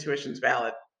research that intuition's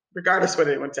valid, regardless of what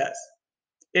anyone says.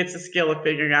 It's a skill of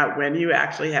figuring out when you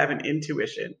actually have an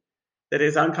intuition that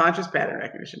is unconscious pattern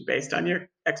recognition based on your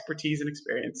expertise and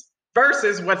experience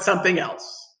versus what's something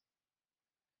else.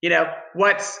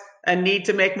 What's a need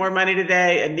to make more money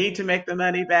today, a need to make the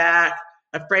money back,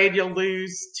 afraid you'll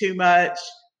lose too much,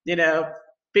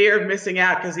 fear of missing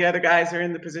out because the other guys are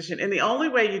in the position. And the only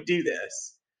way you do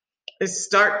this is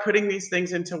start putting these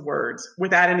things into words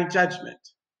without any judgment.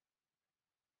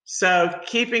 So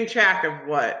keeping track of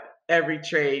what every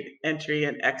trade entry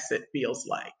and exit feels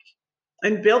like,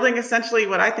 and building essentially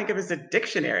what I think of as a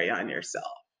dictionary on yourself.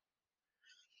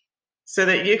 So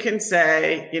that you can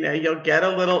say, you'll get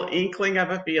a little inkling of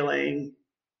a feeling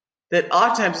that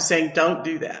oftentimes is saying, don't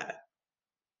do that.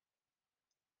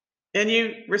 And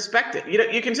you respect it.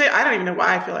 You can say, I don't even know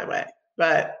why I feel that way,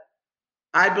 but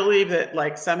I believe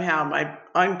that somehow my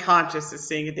unconscious is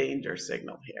seeing a danger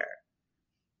signal here.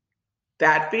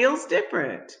 That feels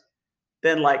different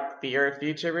than fear of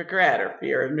future regret or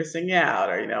fear of missing out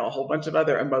or, a whole bunch of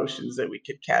other emotions that we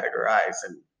could categorize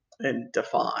and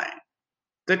define.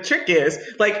 The trick is,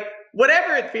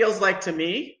 whatever it feels like to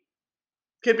me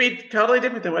could be totally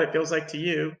different than what it feels like to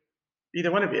you,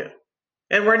 either one of you.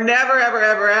 And we're never, ever,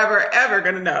 ever, ever, ever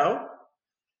going to know,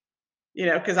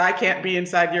 because I can't be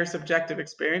inside your subjective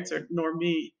experience nor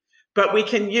me. But we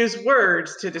can use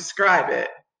words to describe it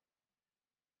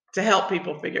to help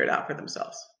people figure it out for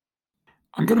themselves.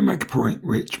 I'm going to make a point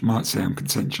which might sound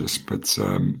contentious, but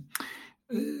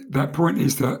that point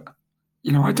is that,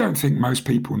 I don't think most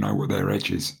people know what their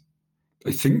edge is.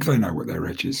 They think they know what their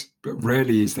edge is, but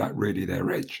rarely is that really their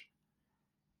edge.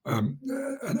 And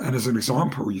as an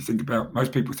example, you think about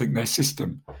most people think their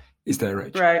system is their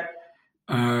edge. Right.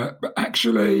 But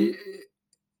actually,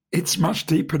 it's much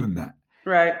deeper than that.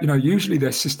 Right. Usually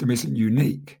their system isn't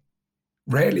unique.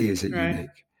 Rarely is it right. unique.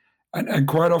 And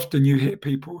quite often you hear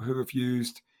people who have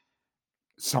used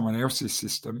someone else's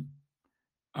system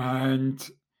and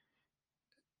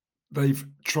they've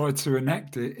tried to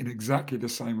enact it in exactly the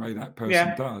same way that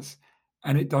person does,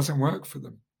 and it doesn't work for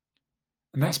them.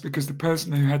 And that's because the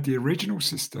person who had the original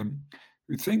system,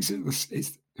 who thinks it's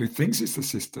the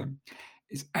system,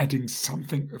 is adding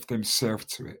something of themselves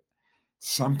to it,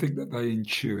 something that they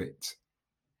intuit,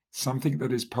 something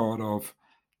that is part of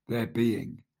their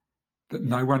being that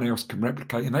no one else can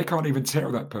replicate. And they can't even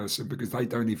tell that person because they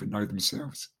don't even know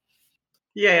themselves.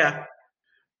 Yeah.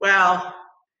 Well,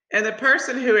 and the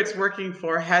person who it's working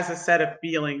for has a set of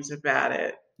feelings about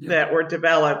it that were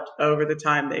developed over the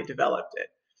time they developed it.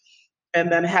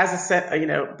 And then has a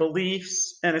set,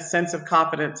 beliefs and a sense of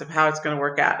confidence of how it's going to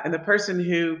work out. And the person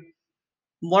who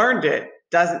learned it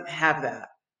doesn't have that.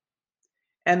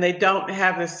 And they don't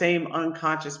have the same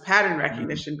unconscious pattern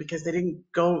recognition because they didn't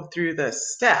go through the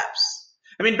steps.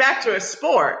 I mean, back to a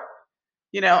sport,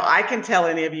 I can tell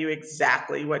any of you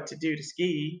exactly what to do to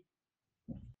ski.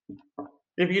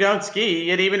 If you don't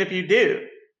ski, and even if you do,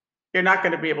 you're not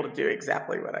going to be able to do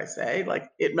exactly what I say.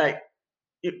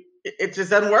 It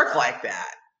just doesn't work like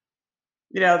that.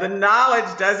 The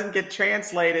knowledge doesn't get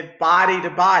translated body to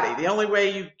body. The only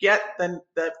way you get the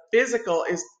physical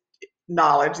is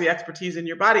knowledge, the expertise in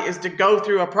your body, is to go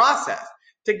through a process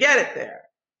to get it there.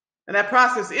 And that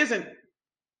process isn't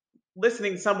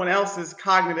listening to someone else's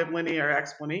cognitive linear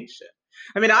explanation.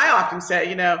 I mean, I often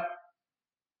say,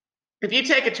 if you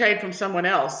take a trade from someone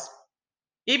else,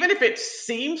 even if it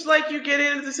seems like you get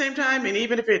in at the same time, and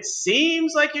even if it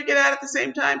seems like you get out at the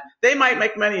same time, they might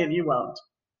make money and you won't.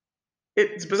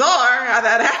 It's bizarre how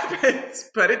that happens,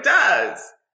 but it does.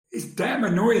 It's damn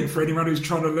annoying for anyone who's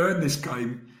trying to learn this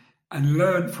game and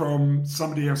learn from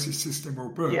somebody else's system or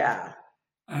book. Yeah.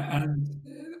 And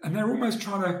they're almost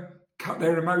trying to cut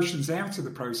their emotions out of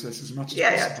the process as much as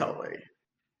possible. Yeah, totally.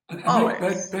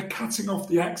 And they're cutting off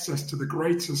the access to the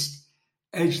greatest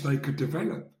edge they could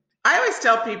develop. I always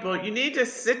tell people you need to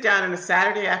sit down on a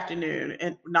Saturday afternoon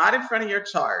and not in front of your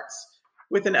charts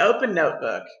with an open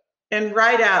notebook and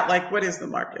write out what is the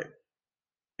market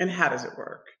and how does it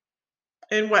work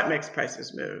and what makes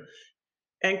prices move,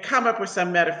 and come up with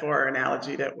some metaphor or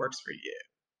analogy that works for you.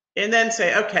 And then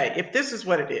say, okay, if this is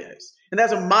what it is, and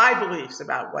those are my beliefs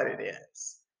about what it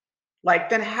is,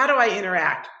 then how do I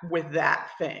interact with that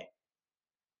thing?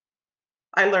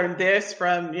 I learned this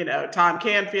from, Tom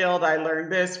Canfield. I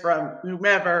learned this from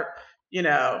whomever,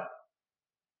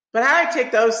 but how do I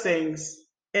take those things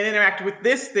and interact with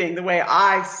this thing the way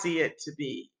I see it to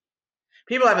be?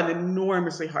 People have an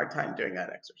enormously hard time doing that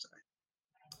exercise.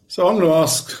 So I'm going to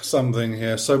ask something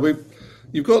here. So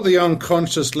you've got the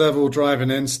unconscious level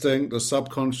driving instinct, the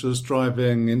subconscious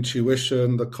driving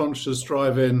intuition, the conscious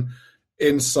driving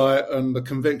insight, and the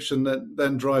conviction that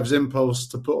then drives impulse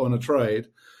to put on a trade.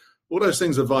 all those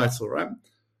things are vital, right?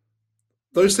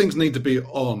 Those things need to be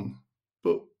on.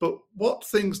 But what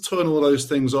things turn all those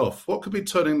things off? What could be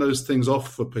turning those things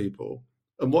off for people?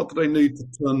 And what do they need to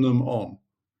turn them on?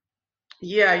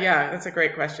 Yeah, that's a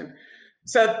great question.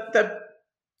 So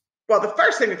the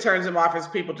first thing that turns them off is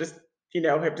people just,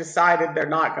 have decided they're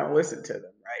not going to listen to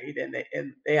them, right?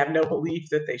 And they have no belief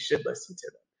that they should listen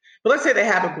to them. But let's say they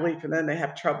have a belief and then they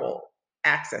have trouble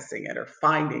accessing it or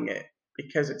finding it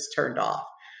because it's turned off.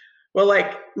 Well,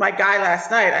 like my guy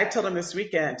last night, I told him this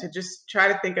weekend to just try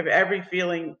to think of every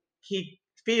feeling he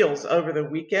feels over the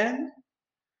weekend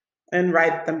and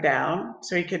write them down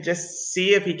so he could just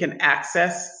see if he can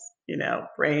access,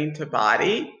 brain to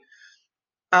body.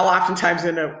 I'll oftentimes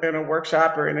in a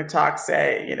workshop or in a talk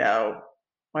say,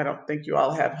 I don't think you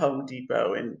all have Home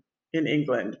Depot in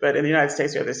England, but in the United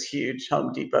States, we have this huge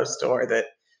Home Depot store that,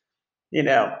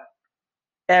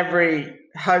 every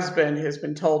husband has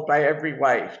been told by every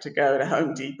wife to go to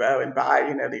Home Depot and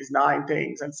buy, these 9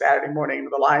 things on Saturday morning.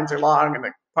 The lines are long and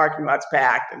the parking lot's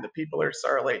packed and the people are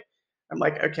surly. I'm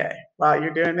like, okay, while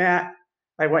you're doing that,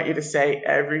 I want you to say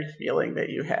every feeling that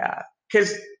you have.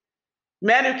 Because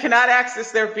men who cannot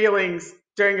access their feelings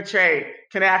during a trade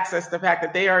can access the fact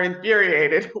that they are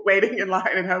infuriated waiting in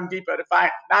line at Home Depot to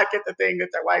not get the thing that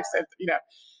their wife said,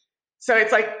 So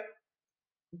it's like,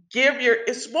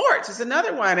 sports is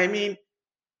another one. I mean,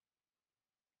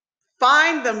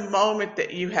 find the moment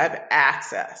that you have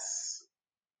access.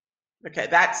 Okay,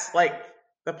 that's like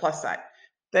the plus side.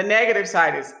 The negative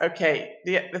side is, okay,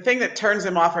 the thing that turns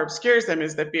them off or obscures them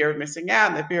is the fear of missing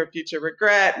out and the fear of future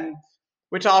regret, and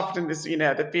which often is,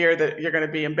 the fear that you're going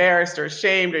to be embarrassed or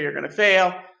ashamed or you're going to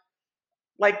fail.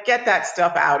 Like, get that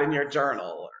stuff out in your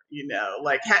journal,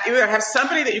 either have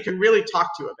somebody that you can really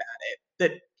talk to about it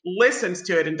that listens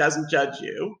to it and doesn't judge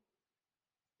you,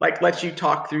 like lets you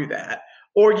talk through that,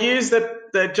 or use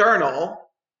the journal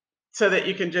so that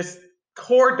you can just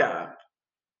core dump,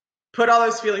 put all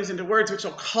those feelings into words, which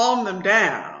will calm them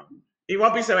down. You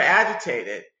won't be so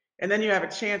agitated, and then you have a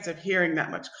chance of hearing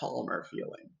that much calmer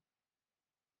feeling.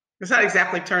 It's not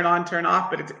exactly turn on, turn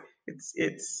off, but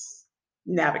it's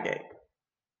navigate.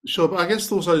 Sure, but I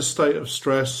guess also a state of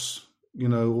stress.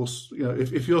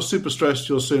 If you're super stressed,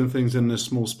 you're seeing things in this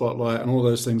small spotlight, and all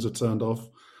those things are turned off.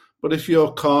 But if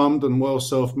you're calmed and well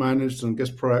self-managed and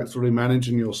just proactively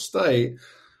managing your state,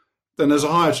 then there's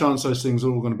a higher chance those things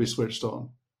are all going to be switched on.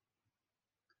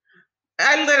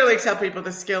 I literally tell people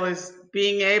the skill is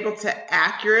being able to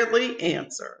accurately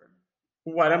answer,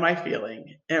 what am I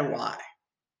feeling and why?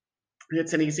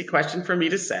 It's an easy question for me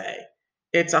to say.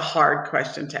 It's a hard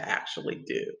question to actually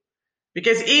do.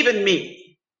 Because even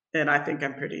me, and I think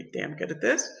I'm pretty damn good at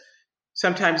this,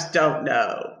 sometimes don't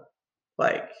know,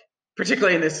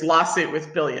 particularly in this lawsuit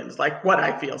with billions, what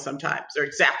I feel sometimes or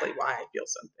exactly why I feel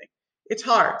something. It's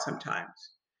hard sometimes.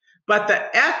 But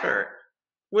the effort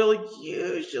will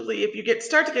usually, if you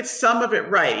start to get some of it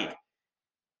right,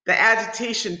 the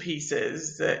agitation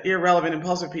pieces, the irrelevant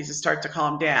impulsive pieces start to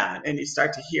calm down and you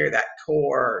start to hear that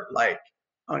core,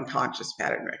 unconscious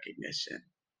pattern recognition.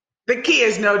 The key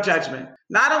is no judgment.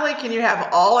 Not only can you have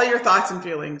all of your thoughts and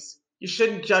feelings, you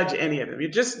shouldn't judge any of them.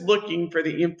 You're just looking for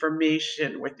the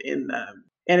information within them.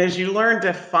 And as you learn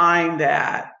to find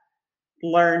that,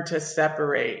 learn to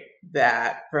separate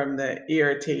that from the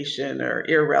irritation or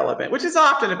irrelevant, which is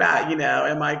often about,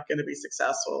 am I going to be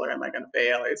successful or am I going to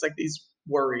fail? It's like these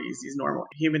worries, these normal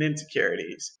human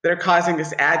insecurities that are causing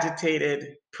this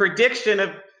agitated prediction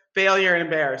of failure and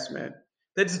embarrassment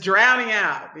that's drowning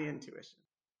out the intuition.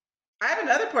 I have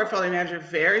another portfolio manager,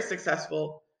 very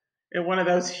successful in one of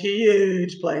those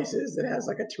huge places that has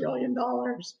 $1 trillion.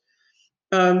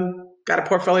 Got a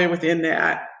portfolio within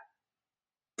that.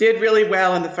 Did really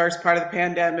well in the first part of the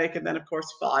pandemic, and then of course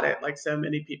fought it like so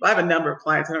many people. I have a number of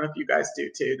clients, I don't know if you guys do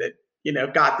too,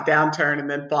 that got the downturn and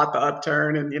then fought the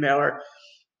upturn and are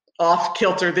off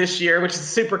kilter this year, which is a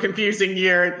super confusing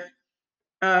year.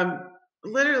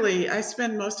 Literally, I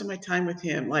spend most of my time with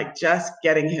him, just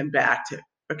getting him back to,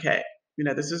 okay,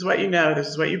 this is what this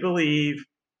is what you believe.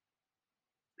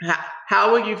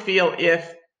 How will you feel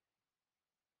if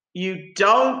you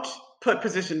don't put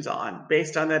positions on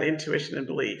based on that intuition and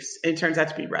beliefs, and it turns out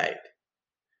to be right,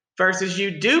 versus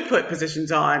you do put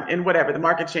positions on and whatever, the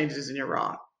market changes and you're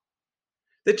wrong?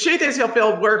 The truth is he'll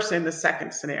feel worse in the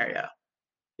second scenario.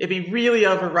 If he really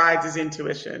overrides his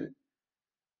intuition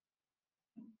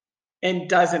and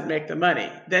doesn't make the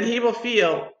money, then he will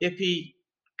feel, if he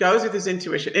goes with his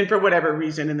intuition, and for whatever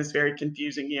reason in this very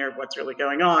confusing year of what's really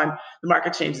going on, the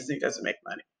market changes and he doesn't make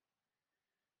money.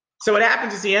 So what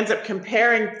happens is he ends up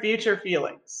comparing future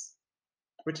feelings,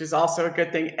 which is also a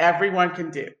good thing everyone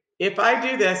can do. If I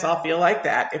do this, I'll feel like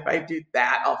that. If I do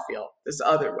that, I'll feel this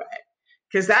other way.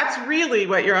 Because that's really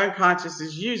what your unconscious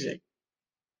is using.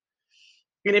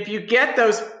 And if you get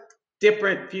those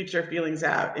different future feelings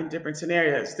out in different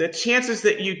scenarios, the chances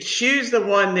that you choose the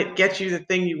one that gets you the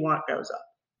thing you want goes up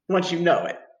once you know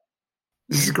it.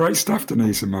 This is great stuff,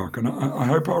 Denise and Mark, and I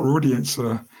hope our audience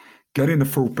are getting the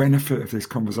full benefit of this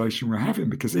conversation we're having,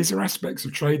 because these are aspects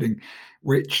of trading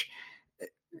which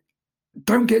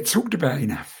don't get talked about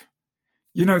enough.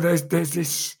 You know, there's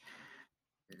this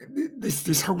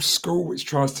whole school which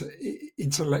tries to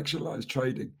intellectualize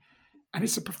trading, and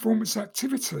it's a performance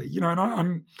activity. You know,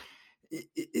 and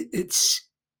it's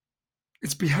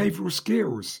behavioral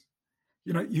skills.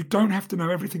 You know, you don't have to know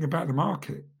everything about the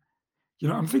market. You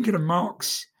know, I'm thinking of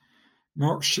Mark's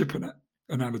ship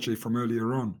analogy from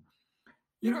earlier on.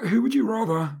 You know, who would you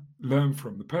rather learn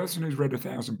from? The person who's read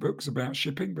 1,000 books about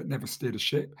shipping but never steered a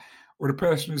ship, or the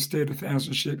person who's steered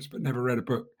 1,000 ships but never read a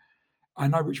book? I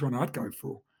know which one I'd go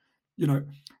for. You know,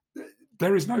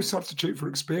 there is no substitute for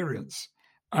experience.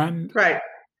 And right.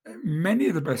 Many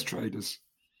of the best traders,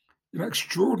 you know,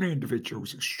 extraordinary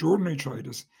individuals, extraordinary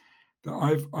traders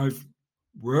that I've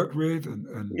worked with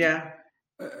and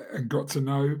got to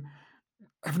know,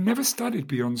 have never studied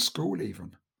beyond school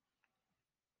even.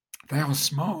 They are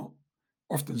smart,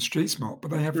 often street smart,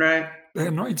 but they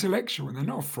are not intellectual, and they're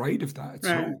not afraid of that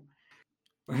at all.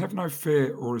 They have no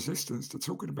fear or resistance to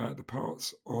talking about the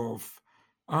parts of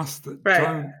us that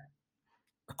don't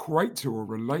equate to or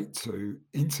relate to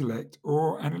intellect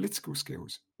or analytical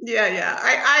skills. Yeah.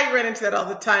 I run into that all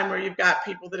the time, where you've got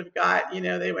people that have got, you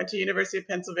know, they went to University of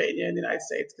Pennsylvania in the United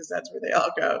States because that's where they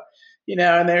all go, you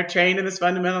know, and they're trained in this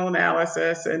fundamental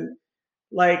analysis, and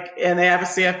they have a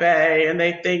CFA, and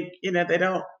they think, you know, they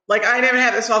don't, like, I never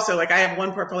had this also, like, I have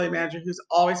one portfolio manager who's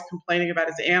always complaining about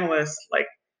his analysts, like,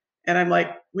 and I'm like,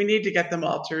 we need to get them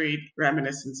all to read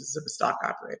Reminiscences of a Stock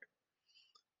Operator.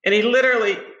 And he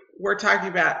literally, we're talking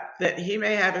about that he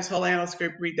may have his whole analyst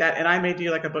group read that, and I may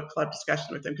do like a book club discussion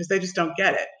with them because they just don't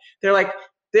get it. They're like,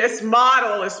 this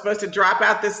model is supposed to drop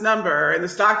out this number, and the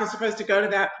stock is supposed to go to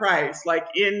that price, like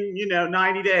in, you know,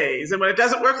 90 days. And when it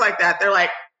doesn't work like that, they're like,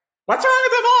 what's wrong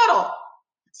with the model?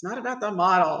 It's not about the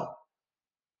model.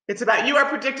 It's about, you are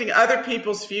predicting other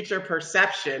people's future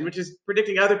perception, which is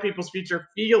predicting other people's future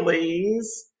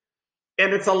feelings.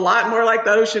 And it's a lot more like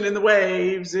the ocean and the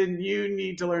waves, and you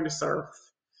need to learn to surf,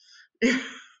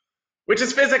 which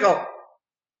is physical.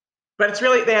 But it's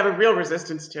really, they have a real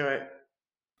resistance to it.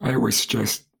 I always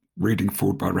suggest reading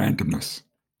Fooled by Randomness,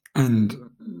 and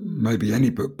maybe any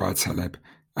book by Taleb.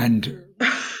 And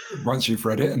once you've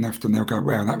read it, and often they'll go,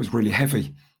 wow, that was really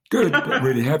heavy. Good, but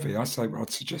really heavy. I say, well, I'd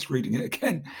suggest reading it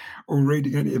again, or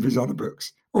reading any of his other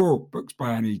books, or books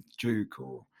by Annie Duke,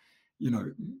 or, you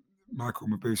know, Michael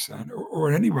Mabussan,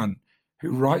 or anyone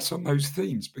who writes on those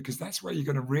themes, because that's where you're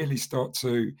going to really start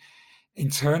to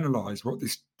internalize what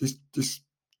this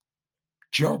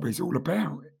job is all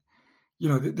about. You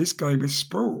know, this game is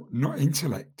sport, not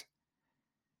intellect.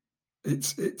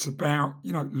 It's about,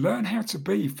 you know, learn how to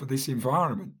be for this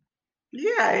environment.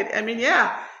 Yeah, I mean,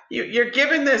 yeah, you're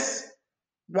given this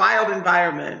wild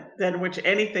environment than which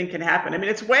anything can happen. I mean,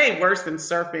 it's way worse than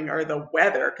surfing or the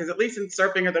weather, because at least in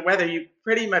surfing or the weather, you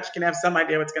pretty much can have some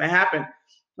idea what's going to happen,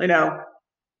 you know,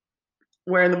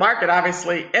 where in the market,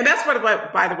 obviously, and that's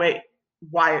what, by the way,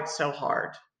 why it's so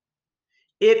hard.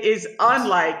 It is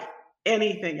unlike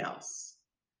anything else.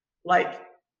 Like,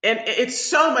 and it's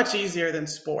so much easier than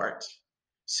sport.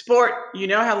 Sport, you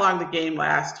know how long the game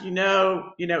lasts. You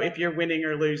know if you're winning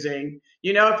or losing.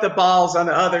 You know if the ball's on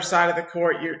the other side of the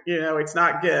court, you know it's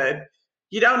not good.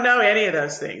 You don't know any of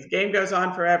those things. Game goes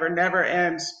on forever, never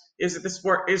ends. Is it the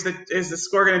sport? Is the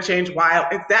score going to change wild?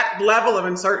 It's that level of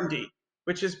uncertainty,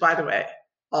 which is, by the way,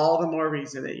 all the more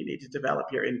reason that you need to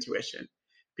develop your intuition,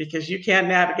 because you can't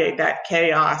navigate that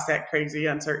chaos, that crazy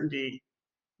uncertainty,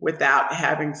 without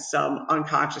having some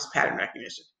unconscious pattern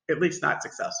recognition, at least not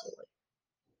successfully.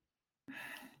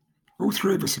 All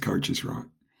three of us are coaches, right?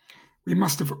 We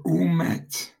must have all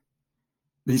met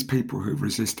these people who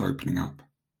resist opening up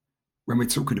when we're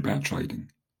talking about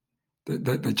trading.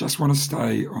 They just want to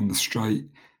stay on the straight,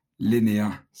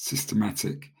 linear,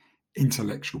 systematic,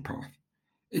 intellectual path.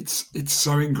 It's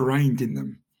so ingrained in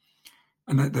them.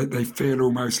 And they feel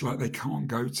almost like they can't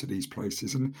go to these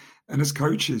places. And as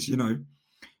coaches, you know,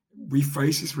 we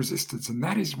face this resistance. And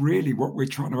that is really what we're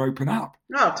trying to open up.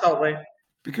 No, totally.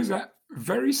 Because that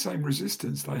very same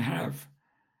resistance they have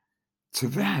to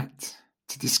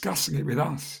discussing it with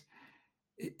us,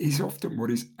 is often what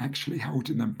is actually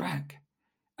holding them back.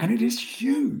 And it is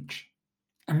huge.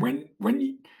 And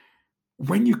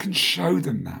when you can show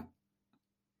them that,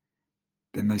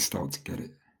 then they start to get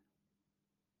it.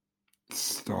 It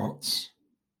starts,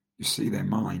 you see their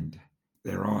mind,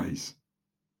 their eyes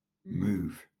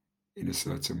move in a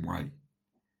certain way.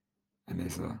 And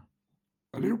there's a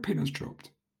little pin has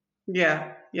dropped.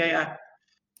 Yeah.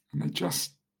 And they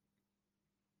just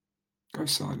go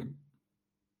silent.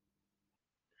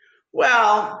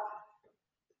 Well,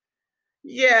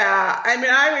 yeah. I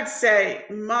mean, I would say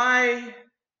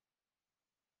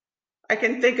I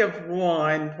can think of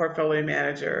one portfolio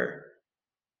manager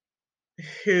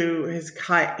who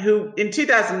in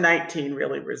 2019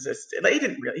 really resisted. Like,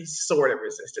 he sort of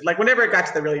resisted. Like, whenever it got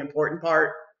to the really important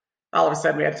part, all of a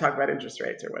sudden we had to talk about interest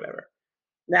rates or whatever.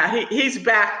 Now he's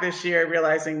back this year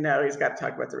realizing, no, he's got to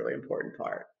talk about the really important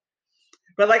part.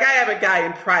 But like, I have a guy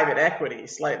in private equity,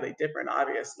 slightly different,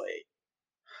 obviously.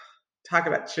 Talk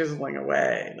about chiseling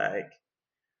away.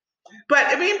 But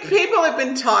I mean, people have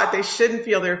been taught they shouldn't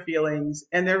feel their feelings,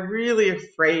 and they're really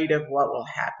afraid of what will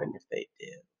happen if they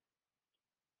do.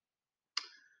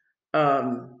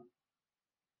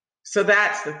 So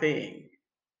that's the thing,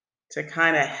 to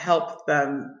kind of help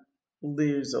them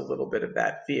lose a little bit of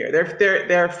that fear.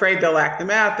 They're afraid they'll act them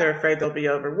out. They're afraid they'll be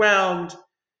overwhelmed.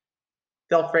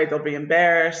 They're afraid they'll be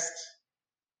embarrassed.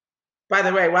 By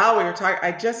the way, while we were talking,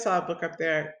 I just saw a book up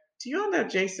there. Do you all know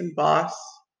Jason Boss?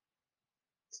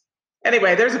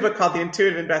 Anyway, there's a book called The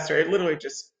Intuitive Investor. It literally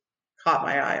just caught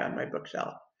my eye on my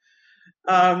bookshelf.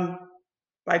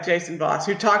 By Jason Boss,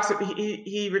 who talks,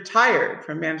 he retired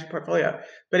from managing portfolio,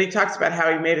 but he talks about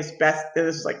how he made his best,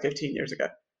 this was like 15 years ago,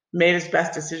 made his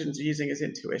best decisions using his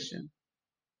intuition.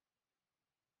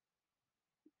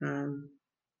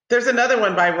 There's another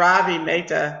one by Ravi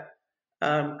Mehta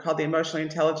called The Emotionally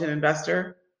Intelligent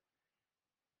Investor.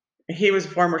 He was a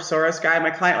former Soros guy.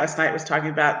 My client last night was talking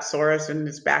about Soros and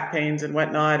his back pains and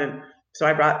whatnot, and so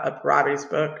I brought up Ravi's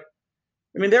book.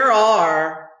 I mean,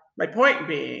 my point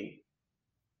being,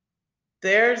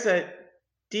 there's a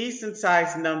decent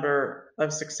sized number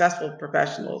of successful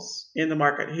professionals in the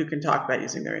market who can talk about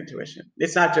using their intuition.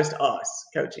 It's not just us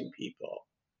coaching people.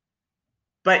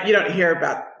 But you don't hear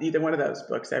about either one of those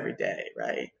books every day,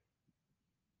 right?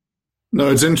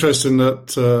 No, it's interesting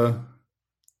that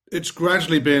it's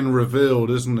gradually being revealed,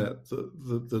 isn't it?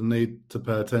 The need to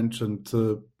pay attention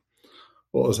to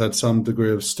what has had some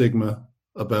degree of stigma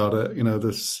about it. You know,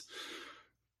 this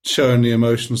showing the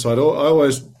emotion side. I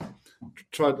always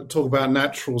try to talk about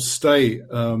natural state.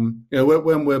 When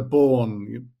we're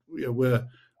born,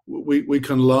 we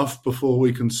can laugh before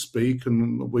we can speak,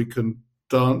 and we can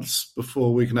dance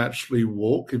before we can actually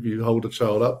walk. If you hold a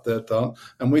child up, they're done,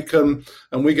 and we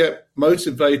get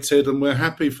motivated, and we're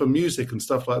happy for music and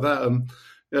stuff like that, and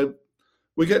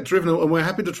we get driven, and we're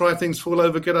happy to try things, fall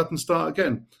over, get up, and start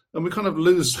again. And we kind of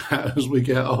lose that as we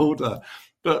get older.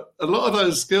 But a lot of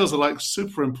those skills are like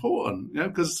super important,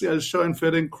 because showing,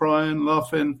 feeling, crying,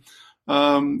 laughing,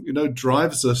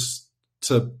 drives us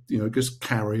to just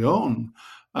carry on,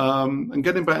 and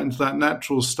getting back into that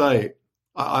natural state.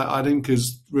 I think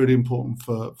is really important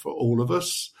for all of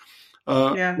us.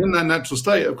 In that natural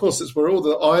state, of course, it's where all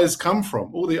the eyes come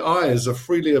from. All the eyes are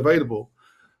freely available.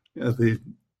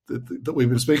 That we've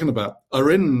been speaking about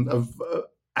are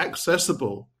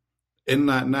accessible in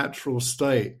that natural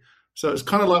state. So it's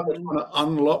kind of like we're trying to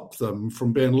unlock them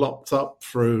from being locked up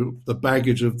through the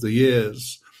baggage of the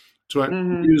years to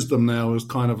actually use them now as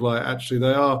kind of like, actually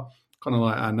they are kind of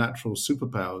like our natural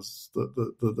superpowers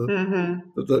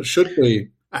that should be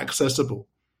accessible.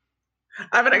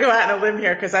 I'm going to go out on a limb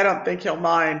here because I don't think he'll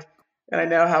mind. And I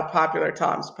know how popular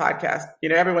Tom's podcast,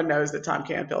 everyone knows that Tom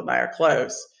Canfield and I are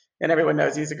close, and everyone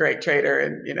knows he's a great trader.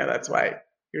 And, that's why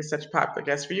he was such a popular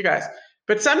guest for you guys.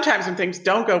 But sometimes when things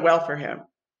don't go well for him,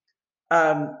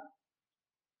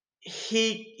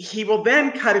 he will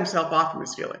then cut himself off from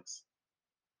his feelings.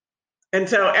 And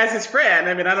so as his friend,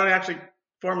 I don't actually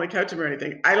formally coach him or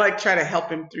anything. I try to help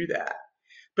him through that.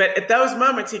 But at those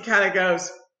moments, he kind of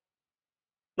goes,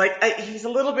 he's a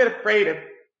little bit afraid of,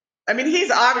 he's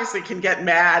obviously can get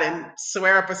mad and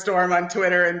swear up a storm on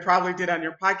Twitter and probably did on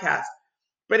your podcast.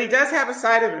 But he does have a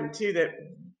side of him too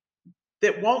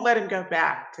that won't let him go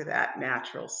back to that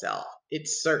natural self at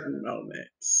certain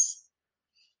moments.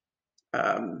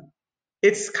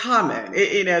 It's common,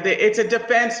 it's a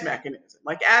defense mechanism.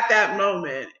 Like at that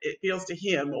moment, it feels to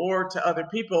him or to other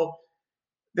people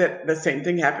that the same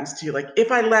thing happens to you. Like,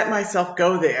 if I let myself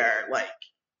go there,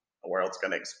 the world's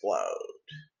going to explode,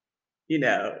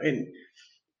 and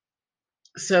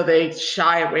so they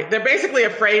shy away. They're basically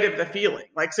afraid of the feeling.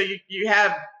 So you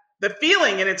have the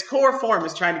feeling in its core form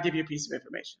is trying to give you a piece of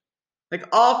information.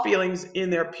 All feelings in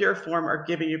their pure form are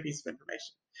giving you a piece of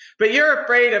information. But you're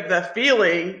afraid of the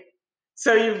feeling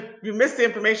So you miss the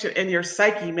information, and your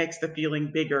psyche makes the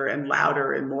feeling bigger and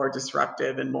louder and more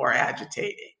disruptive and more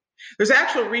agitating. There's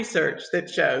actual research that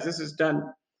shows, this was done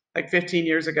like 15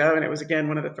 years ago, and it was, again,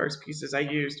 one of the first pieces I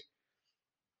used,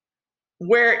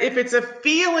 where if it's a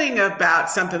feeling about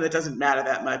something that doesn't matter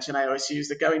that much, and I always use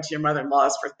the going to your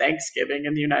mother-in-law's for Thanksgiving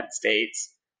in the United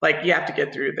States, like you have to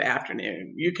get through the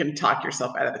afternoon. You can talk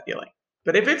yourself out of the feeling.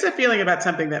 But if it's a feeling about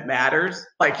something that matters,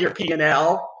 like your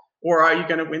P&L, or are you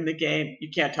going to win the game, you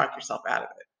can't talk yourself out of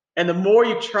it. And the more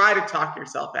you try to talk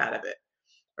yourself out of it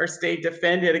or stay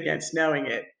defended against knowing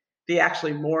it, the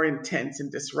actually more intense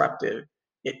and disruptive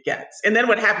it gets. And then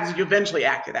what happens is you eventually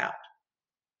act it out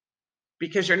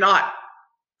because you're not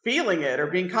feeling it or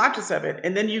being conscious of it.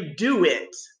 And then you do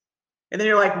it. And then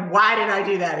you're like, why did I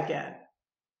do that again?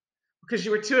 Because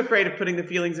you were too afraid of putting the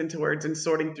feelings into words and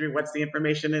sorting through what's the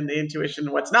information and the intuition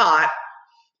and what's not.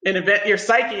 And your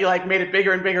psyche like made it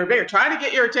bigger and bigger and bigger, trying to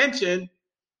get your attention.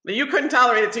 But you couldn't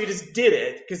tolerate it, so you just did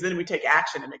it, because then we take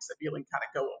action, it makes the feeling kind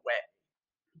of go away.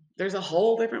 There's a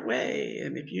whole different way.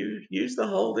 And if you use the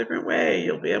whole different way,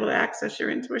 you'll be able to access your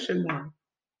intuition more.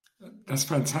 That's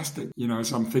fantastic.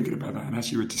 As I'm thinking about that, and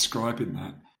as you were describing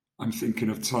that, I'm thinking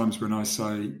of times when I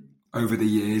say, over the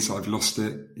years, I've lost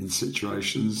it in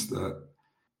situations that,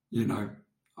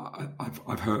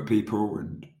 I've hurt people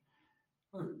and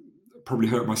probably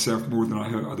hurt myself more than I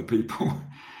hurt other people.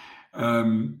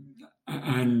 And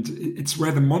it's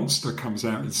where the monster comes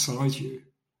out inside you.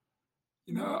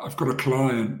 I've got a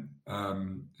client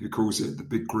who calls it the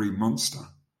big green monster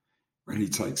when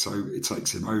it takes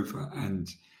him over. And,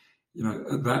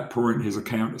 at that point, his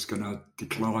account is going to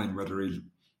decline, whether he,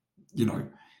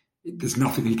 there's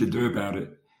nothing he can do about it.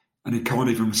 And he can't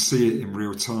even see it in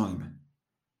real time.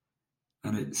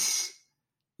 And it's,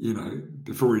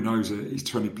 before he knows it, he's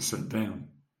 20% down.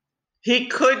 He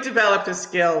could develop the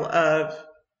skill of,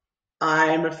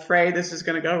 I'm afraid this is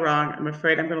going to go wrong. I'm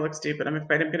afraid I'm going to look stupid. I'm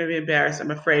afraid I'm going to be embarrassed.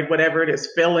 I'm afraid whatever it is,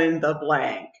 fill in the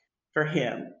blank for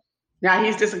him. Now,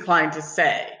 he's disinclined to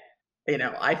say,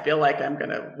 I feel like I'm going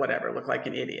to, look like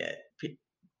an idiot.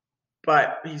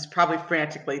 But he's probably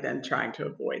frantically then trying to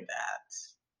avoid that.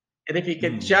 And if he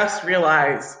could just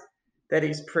realize that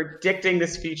he's predicting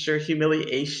this future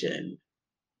humiliation,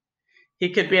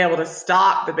 he could be able to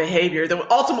stop the behavior that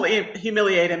would ultimately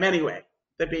humiliate him anyway,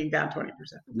 the being down 20%.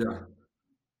 Yeah.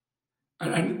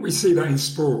 And we see that in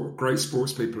sport. Great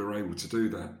sports people are able to do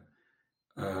that.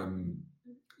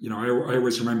 I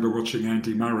always remember watching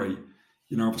Andy Murray,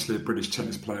 obviously a British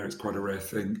tennis player. It's quite a rare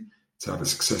thing to have a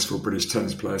successful British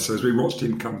tennis player. So as we watched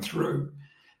him come through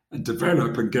and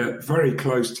develop and get very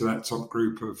close to that top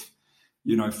group of,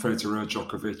 Federer,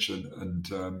 Djokovic and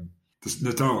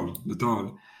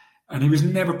Nadal. And he was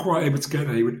never quite able to get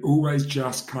there. He would always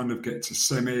just kind of get to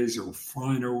semis or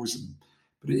finals,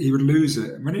 but he would lose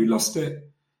it. And when he lost it,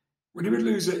 when he would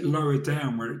lose it lower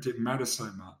down where it didn't matter so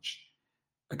much,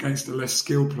 against a less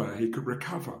skilled player, he could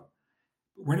recover.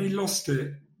 But when he lost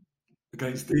it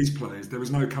against these players, there was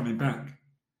no coming back.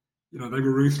 They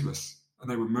were ruthless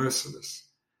and they were merciless.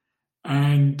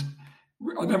 And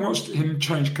I then watched him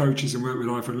change coaches and work with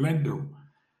Ivan Lendl.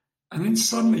 And then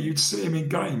suddenly you'd see him in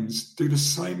games do the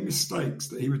same mistakes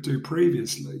that he would do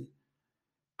previously.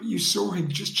 But you saw him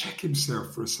just check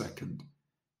himself for a second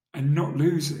and not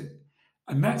lose it.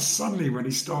 And that's suddenly when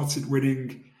he started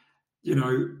winning,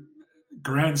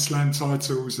 Grand Slam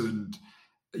titles and,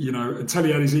 until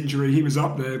he had his injury, he was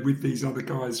up there with these other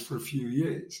guys for a few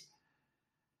years.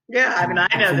 Yeah,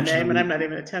 I know the name, and I'm not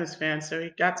even a tennis fan, so he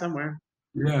got somewhere.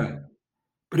 Yeah.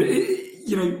 But,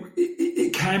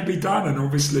 it can be done. And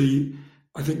obviously,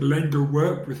 I think Lendl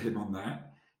worked with him on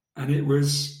that. And it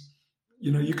was,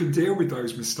 you can deal with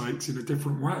those mistakes in a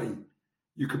different way.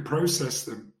 You can process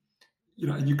them,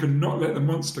 and you can not let the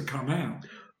monster come out.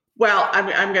 Well,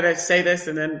 I'm going to say this,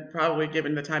 and then probably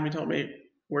given the time you told me,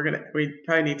 we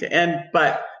probably need to end.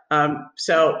 But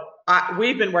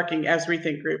we've been working as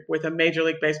Rethink Group with a Major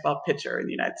League Baseball pitcher in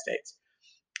the United States.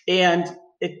 And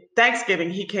at Thanksgiving,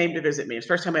 he came to visit me. It was the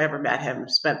first time I ever met him,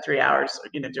 spent 3 hours,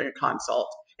 doing a consult.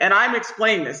 And I'm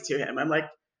explaining this to him. I'm like,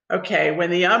 okay,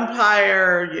 when the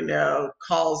umpire,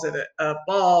 calls it a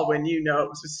ball, when it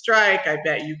was a strike, I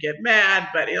bet you get mad.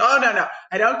 But, no,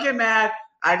 I don't get mad.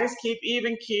 I just keep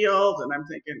even keeled. And I'm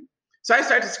thinking, so I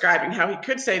start describing how he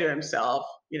could say to himself,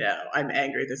 I'm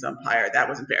angry at this umpire. That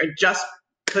wasn't fair. And just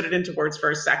put it into words for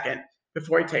a second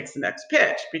before he takes the next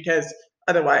pitch, because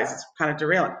otherwise it's kind of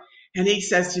derailing. And he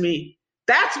says to me,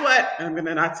 that's what, and I'm going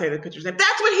to not say the pitcher's name,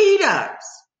 that's what he does.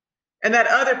 And that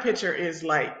other pitcher is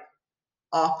like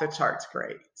off the charts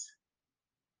great.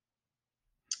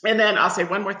 And then I'll say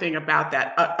one more thing about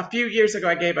that. A few years ago,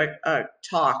 I gave a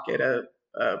talk at a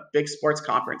big sports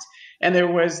conference, and there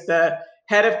was the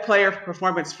head of player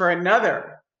performance for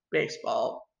another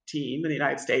baseball team in the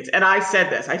United States. And I said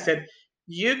this, I said,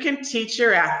 you can teach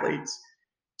your athletes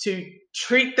to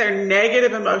treat their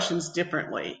negative emotions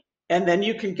differently, and then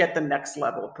you can get the next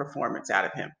level of performance out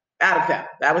of them.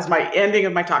 That was my ending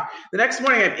of my talk. The next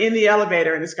morning, I'm in the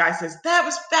elevator, and this guy says, that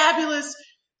was fabulous.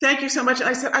 Thank you so much. And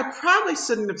I said, I probably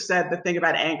shouldn't have said the thing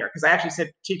about anger, because I actually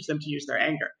said, teach them to use their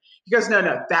anger. He goes, no,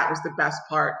 that was the best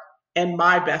part. And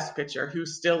my best pitcher, who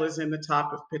still is in the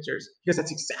top of pitchers, because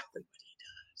that's exactly what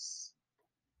he does.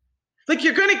 Like,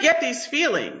 you're going to get these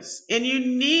feelings, and you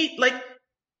need, like,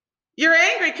 you're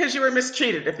angry because you were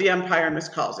mistreated if the umpire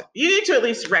miscalls it. You need to at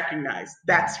least recognize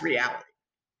that's reality.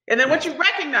 And then once you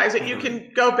recognize it, you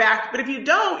can go back. But if you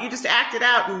don't, you just act it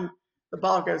out, and the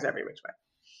ball goes every which way.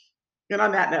 And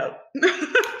on that note.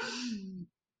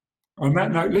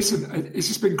 Listen, it's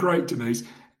just been great, Denise.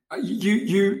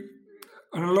 You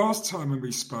and the last time when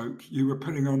we spoke, you were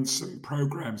putting on some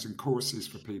programs and courses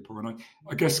for people, and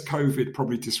I guess COVID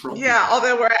probably disrupted. Yeah,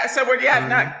 although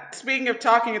not speaking of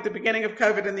talking at the beginning of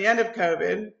COVID and the end of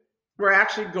COVID, we're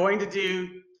actually going to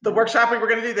do the workshop we were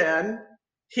going to do then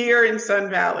here in Sun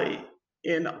Valley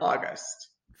in August.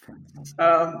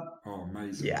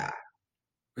 Amazing! Yeah.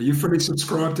 Are you fully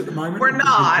subscribed at the moment? We're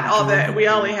not. Although we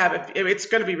only have it's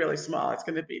going to be really small. It's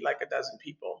going to be like 12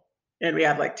 people, and we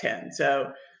have like 10.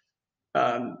 So.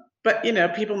 But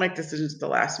people make decisions at the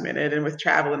last minute, and with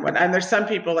travel and whatnot. And there's some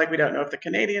people, like, we don't know if the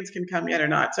Canadians can come yet or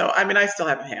not. So, I still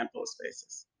have a handful of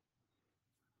spaces.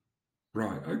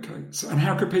 Right. Okay. So, and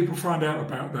how can people find out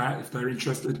about that if they're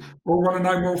interested or want to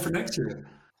know more for next year?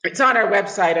 It's on our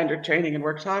website under training and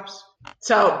workshops.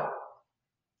 So,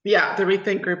 yeah, the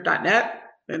rethinkgroup.net,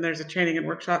 and there's a training and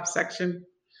workshops section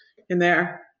in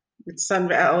there. It's Sun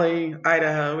Valley,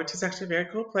 Idaho, which is actually a very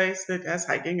cool place that has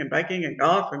hiking and biking and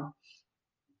golf and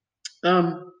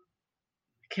I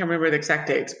can't remember the exact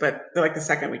dates, but they're like the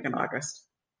second week in August.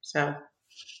 So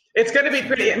it's going to be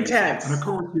pretty intense. And of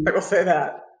course, I will say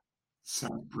that.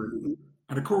 Sounds brilliant.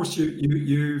 And of course,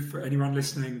 you, for anyone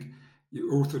listening, you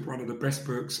authored one of the best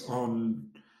books on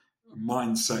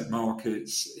mindset,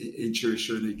 markets,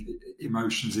 intuition,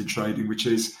 emotions in trading, which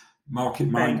is Market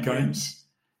Mind Games,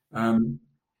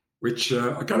 which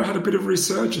I had a bit of a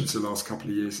resurgence the last couple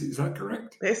of years. Is that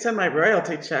correct? Based on my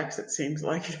royalty checks, it seems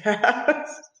like that.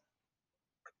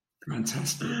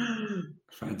 Fantastic.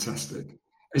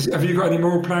 Have you got any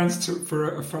more plans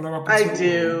for a follow-up? I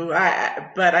do,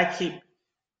 but I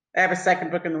have a second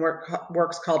book in the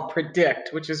works called Predict,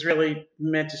 which is really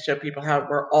meant to show people how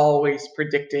we're always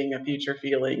predicting a future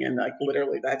feeling, and like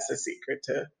literally that's the secret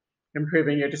to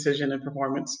improving your decision and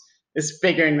performance. Is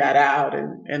figuring that out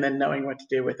and then knowing what to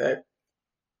do with it.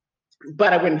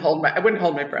 But I wouldn't hold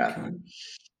my breath.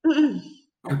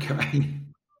 Okay.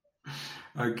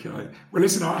 Well,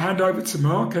 listen, I'll hand over to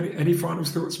Mark. Any final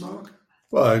thoughts, Mark?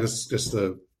 Well, it's just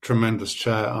a tremendous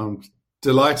chat. I'm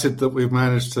delighted that we've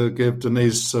managed to give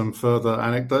Denise some further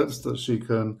anecdotes that she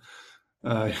can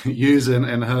use in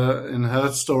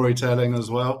her storytelling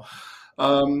as well.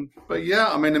 But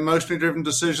yeah, emotionally driven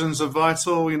decisions are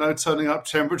vital, turning up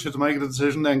temperature to make a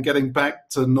decision, then getting back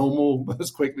to normal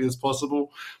as quickly as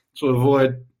possible to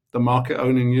avoid the market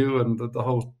owning you. And the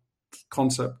whole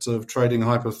concept of trading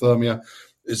hypothermia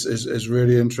is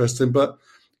really interesting. But,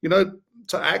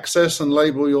 to access and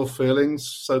label your feelings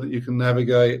so that you can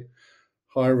navigate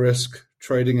high risk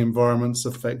trading environments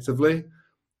effectively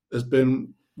has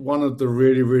been one of the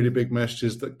really, really big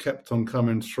messages that kept on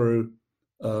coming through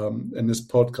in this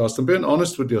podcast, and being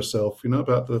honest with yourself,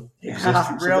 about the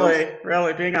existence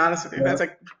really being honest with you. That's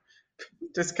like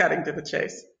just cutting to the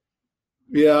chase.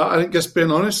 Yeah, I think just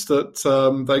being honest that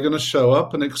they're going to show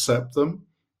up and accept them,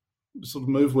 sort of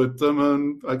move with them,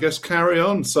 and I guess carry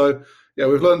on. So yeah,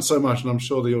 we've learned so much, and I'm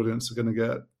sure the audience are going to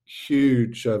get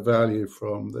huge value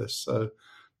from this. So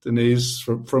Denise,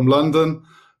 from London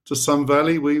to Sun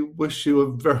Valley, we wish you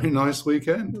a very nice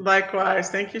weekend.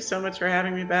 Likewise. Thank you so much for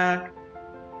having me back.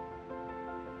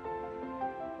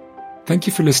 Thank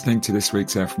you for listening to this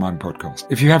week's Alpha podcast.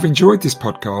 If you have enjoyed this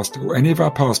podcast or any of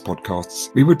our past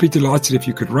podcasts, we would be delighted if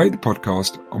you could rate the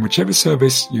podcast on whichever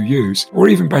service you use, or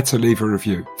even better, leave a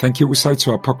review. Thank you also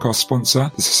to our podcast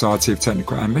sponsor, the Society of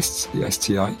Technical Analysts, the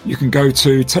STA. You can go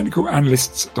to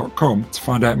technicalanalysts.com to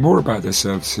find out more about their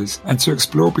services and to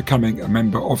explore becoming a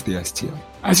member of the STA.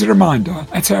 As a reminder,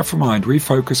 at Alpha Mind, we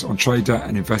focus on trader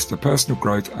and investor personal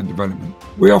growth and development.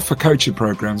 We offer coaching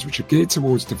programs which are geared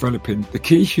towards developing the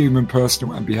key human,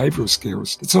 personal and behavioural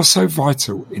skills that are so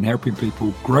vital in helping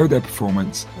people grow their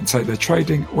performance and take their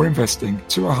trading or investing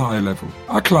to a higher level.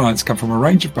 Our clients come from a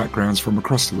range of backgrounds from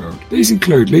across the world. These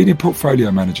include leading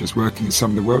portfolio managers working at some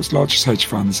of the world's largest hedge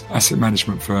funds, asset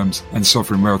management firms and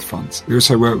sovereign wealth funds. We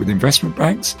also work with investment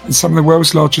banks and some of the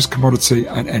world's largest commodity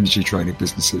and energy trading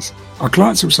businesses. Our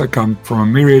clients also come from a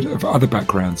myriad of other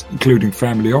backgrounds, including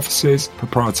family offices,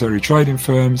 proprietary trading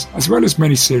firms, as well as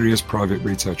many serious private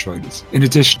retail traders. In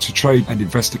addition to trade and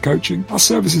investor coaching, our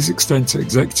services extend to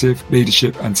executive,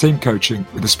 leadership and team coaching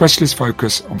with a specialist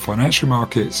focus on financial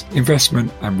markets,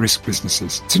 investment and risk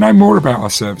businesses. To know more about our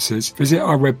services, visit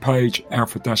our webpage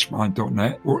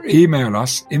alpha-mind.net or email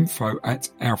us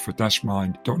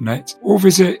info@alpha-mind.net or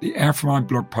visit the Alpha Mind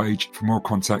blog page for more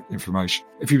contact information.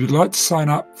 If you would like to sign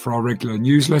up for our regular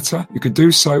newsletter, you can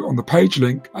do so on the page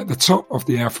link at the top of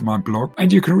the Alpha Mind blog,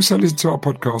 and you can also listen to our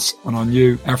podcasts on our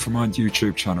new Alpha Mind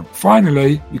YouTube channel.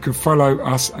 Finally, you can follow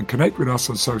us and connect with us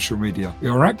on social media. We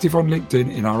are active on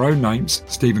LinkedIn in our own names,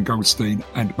 Stephen Goldstein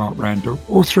and Mark Randall,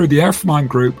 or through the Alpha Mind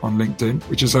group on LinkedIn,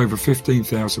 which has over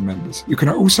 15,000 members. You can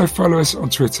also follow us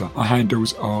on Twitter. Our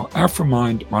handles are Alpha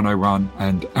Mind 101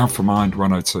 and Alpha Mind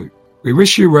 102. We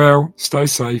wish you well, stay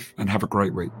safe and have a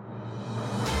great week.